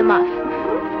keep the muff.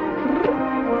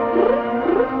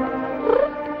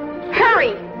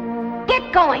 Hurry!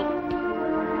 Get going!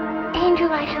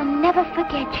 Angel, I shall never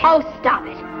forget you. Oh, stop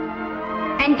it.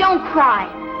 And don't cry.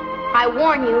 I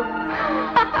warn you.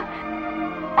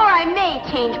 Or I may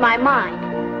change my mind.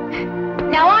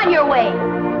 Now on your way.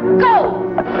 Go!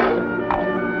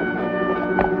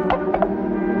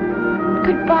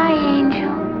 Goodbye,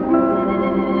 Angel.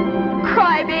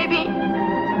 Cry, baby.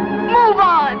 Move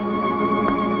on.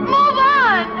 Move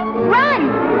on. Run.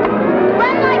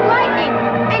 Run like lightning.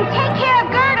 And take care of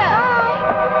Gerda.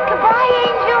 Goodbye,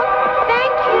 Angel.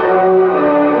 Thank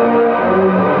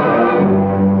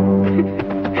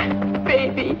you.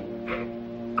 Baby.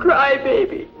 Cry,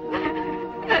 baby.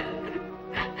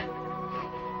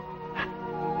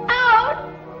 Out,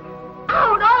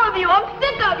 all of you. I'm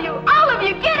sick of you. All of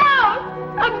you, get out.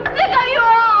 I'm sick of you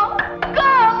all.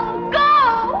 Go.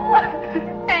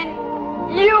 And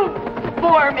you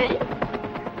bore me.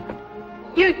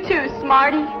 You too,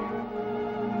 Smarty.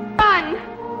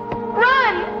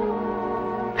 Run.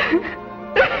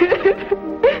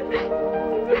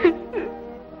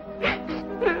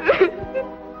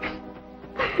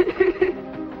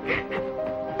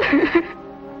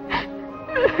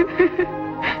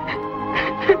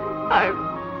 I'm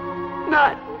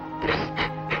not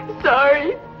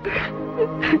sorry.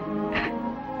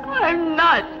 I'm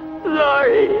not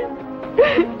sorry.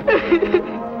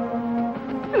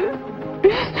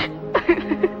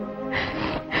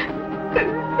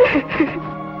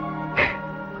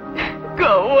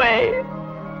 Go away.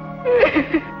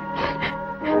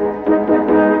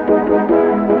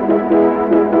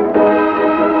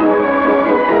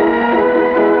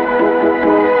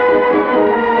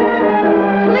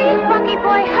 Please, Bucky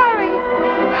boy, hurry.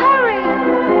 Hurry.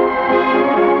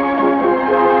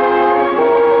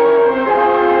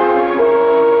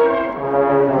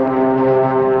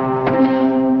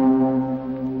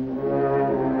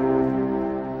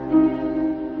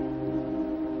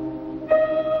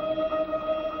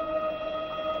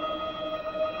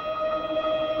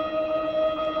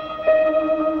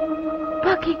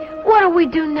 Bucky, what do we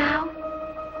do now?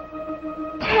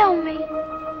 Tell me.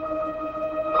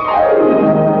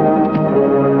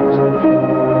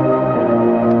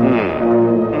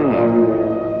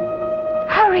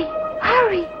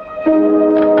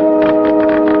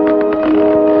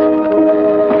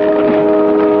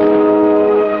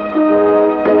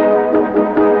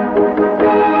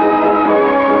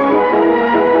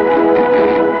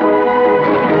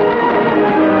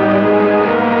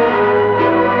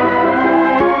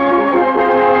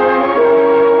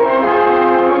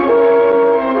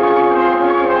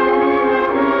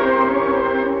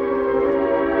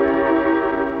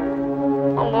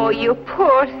 you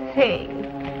poor thing.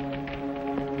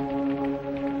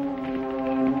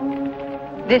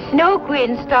 The Snow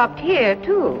Queen stopped here,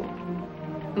 too.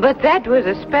 But that was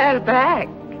a spell back.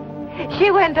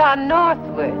 She went on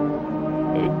northward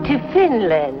to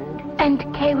Finland. And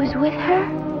Kay was with her?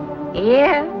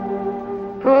 Yeah.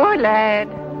 Poor lad.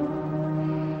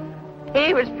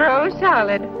 He was froze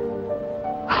solid.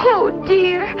 Oh,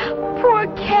 dear. Poor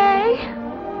Kay.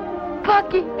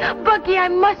 Bucky, I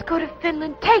must go to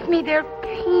Finland. Take me there,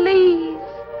 please.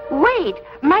 Wait,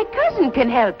 my cousin can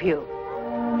help you.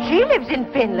 She lives in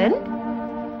Finland.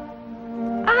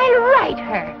 I'll write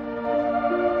her.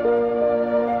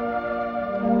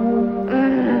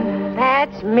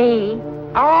 That's me.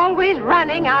 Always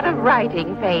running out of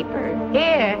writing paper.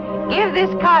 Here, give this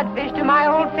codfish to my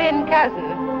old Finn cousin.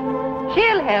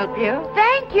 She'll help you.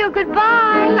 Thank you.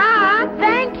 Goodbye. Ah,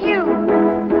 thank you.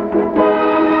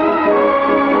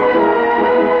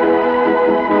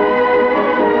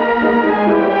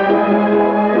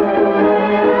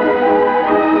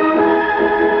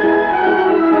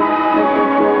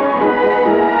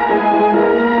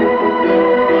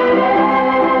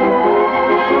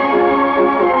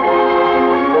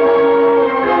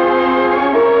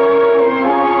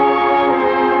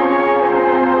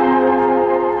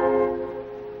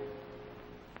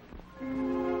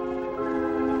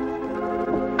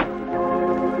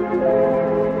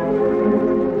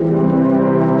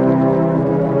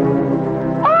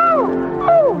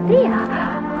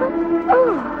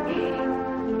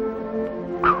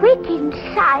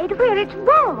 Where it's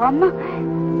warm.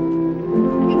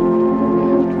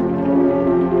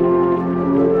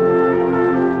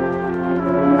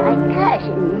 My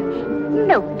cousin,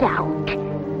 no doubt.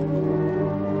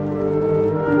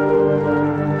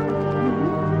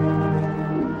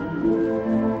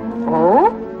 Oh?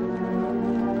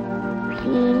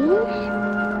 Please?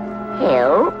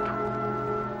 Help?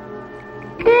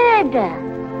 Gerda.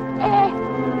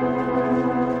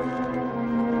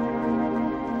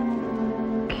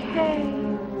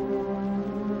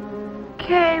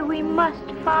 Kay, we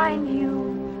must find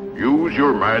you. Use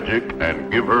your magic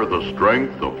and give her the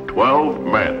strength of 12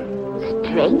 men.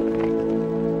 Strength?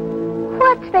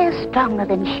 What's there stronger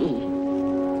than she?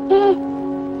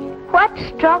 What's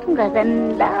stronger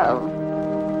than love?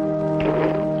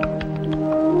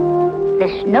 The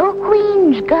Snow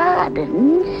Queen's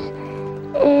gardens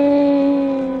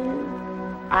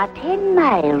are 10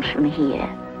 miles from here.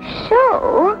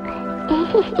 So,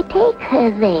 take her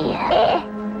there.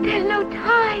 There's no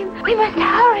time. We must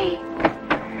hurry.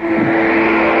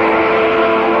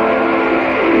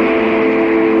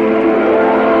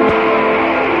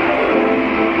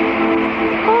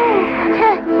 Oh,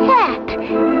 her hat.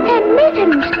 Her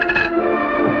mittens.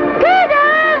 Gerda!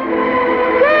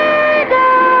 Gerda!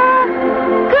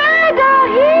 Gerda,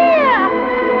 here!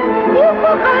 You've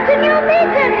forgotten your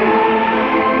mittens.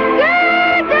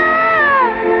 Gerda!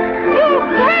 You'll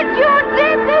catch your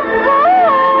death of cold.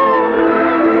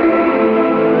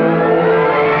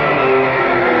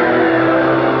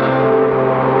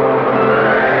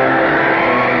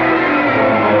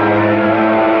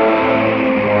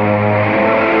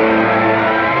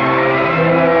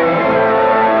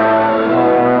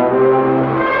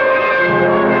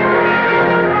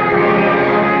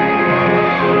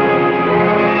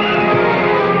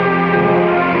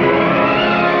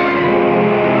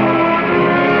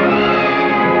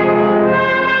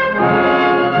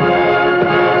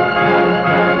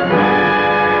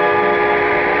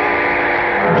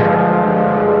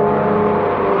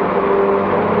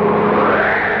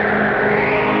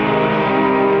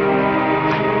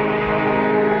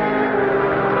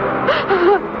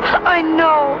 I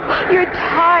know you're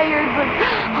tired, but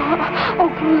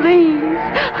please,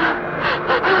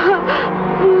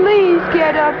 please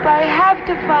get up. I have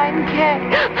to find Kay.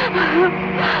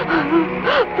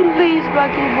 Please,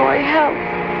 Bucky boy, help.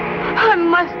 I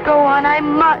must go on. I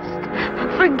must.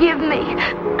 Forgive me.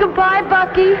 Goodbye,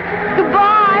 Bucky.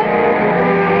 Goodbye.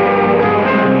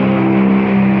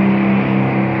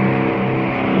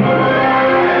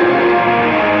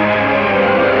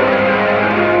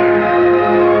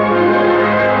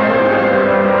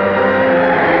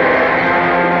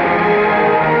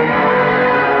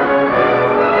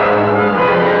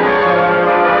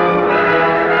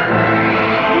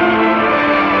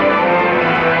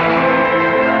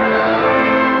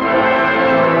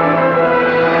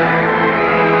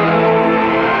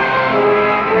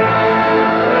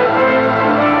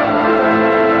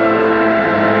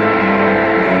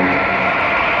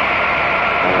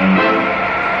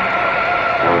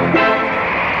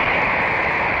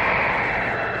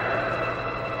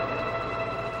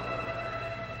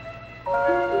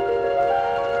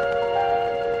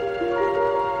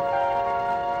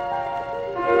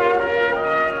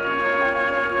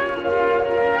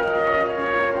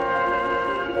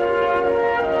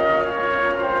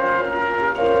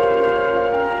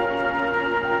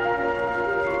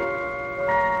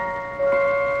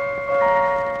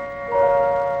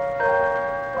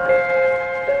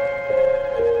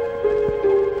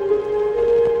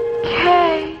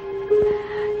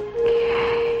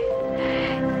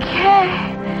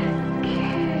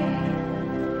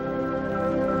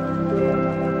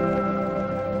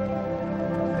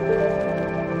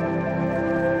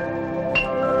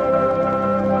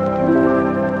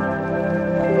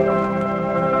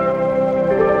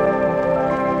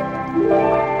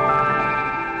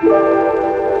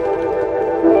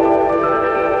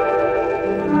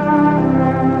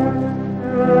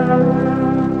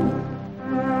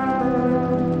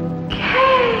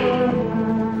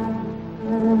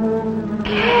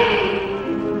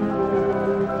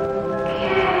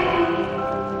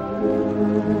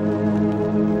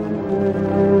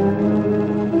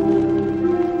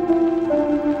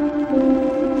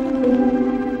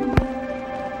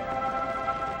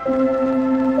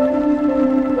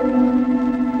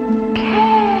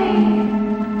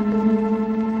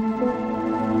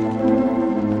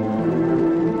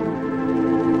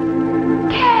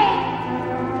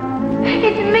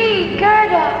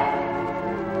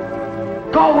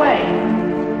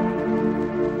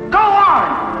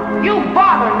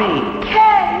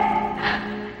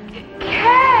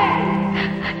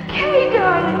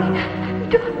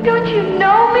 Don't you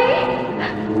know me?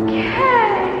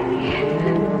 Kay.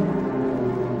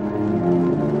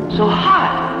 So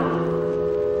hot.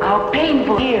 How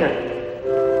painful here.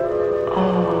 Oh,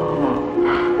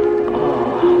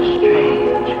 how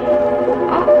strange.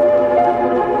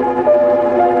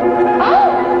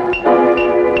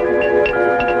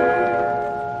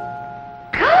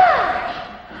 Gosh!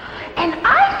 An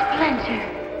eye splinter.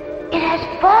 It has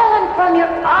fallen from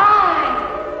your eye.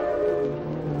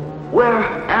 Where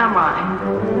am I?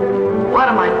 What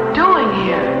am I doing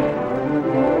here?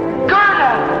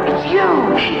 Gerda, it's you.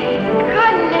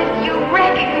 Goodness, you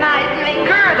recognize me.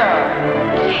 Gerda.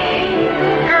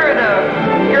 Gerda.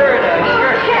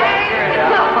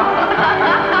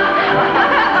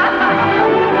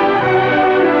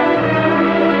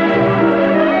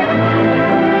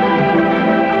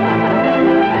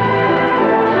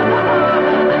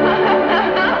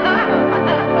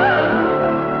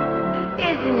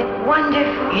 Isn't it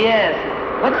wonderful? Yes.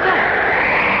 What's that?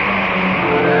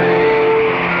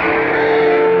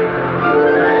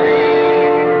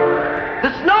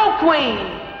 The Snow Queen!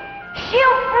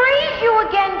 She'll freeze you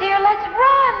again, dear. Let's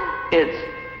run. It's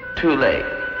too late.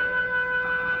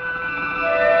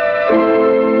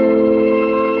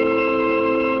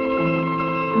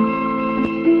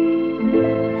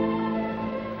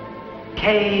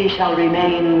 Kay shall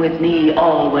remain with me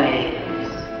always.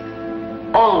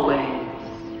 Always.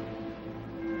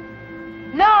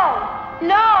 No!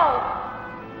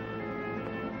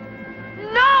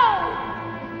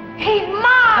 He's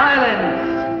mine! Silence!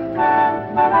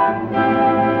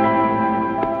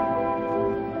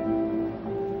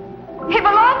 He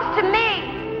belongs to me,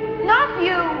 not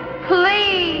you.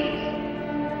 Please.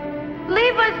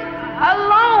 Leave us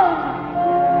alone.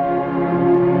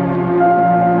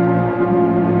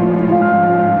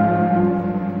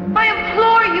 I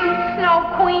implore you, Snow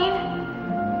Queen.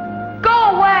 Go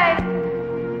away.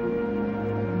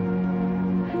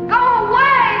 Go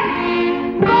away.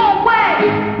 Go away.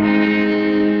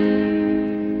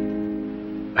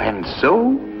 And so,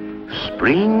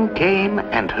 Spring came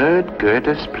and heard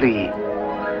Gerda's plea.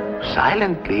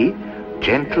 Silently,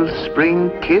 gentle Spring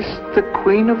kissed the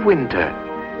Queen of Winter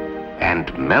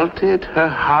and melted her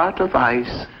heart of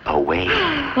ice away.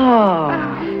 Oh,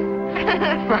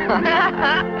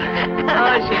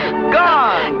 she's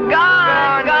gone. Gone.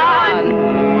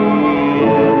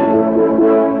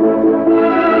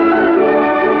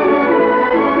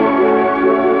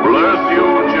 Bless you,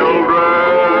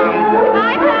 children.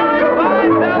 Bye, Bella. Bye,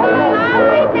 Bella.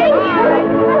 Bye, thank you.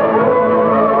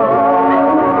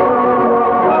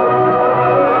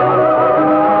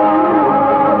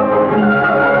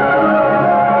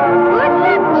 Good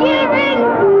luck, children.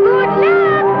 Good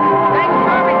luck. Thanks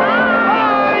for everything.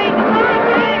 Bye. Bye,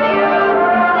 thank you.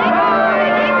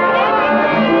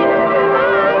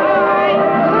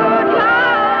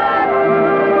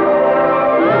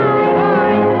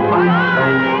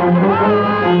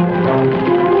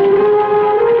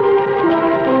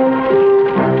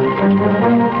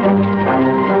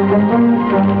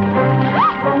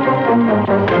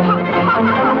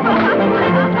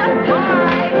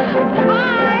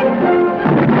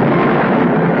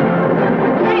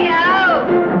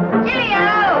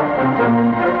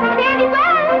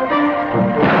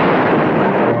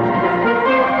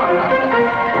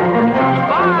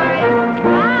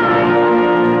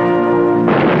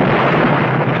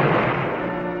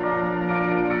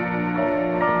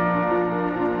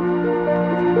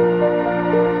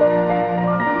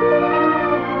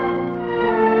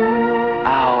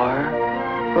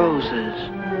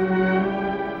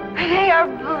 They are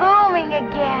blooming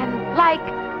again, like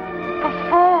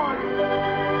before.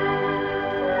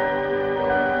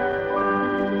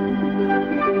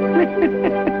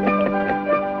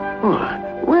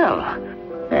 Well,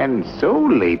 and so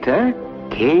later,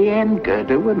 Kay and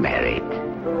Gerda were married.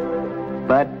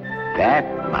 But that,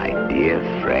 my dear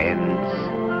friends,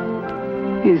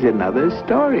 is another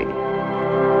story.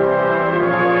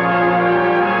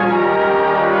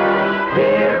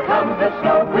 Here comes the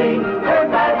Snow Queen, Her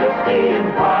Majesty in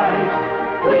white.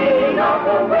 Queen of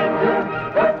the winter,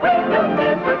 the queen of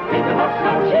the kingdom of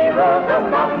snow. She rules the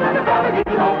mountain and the valley,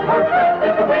 all perfect.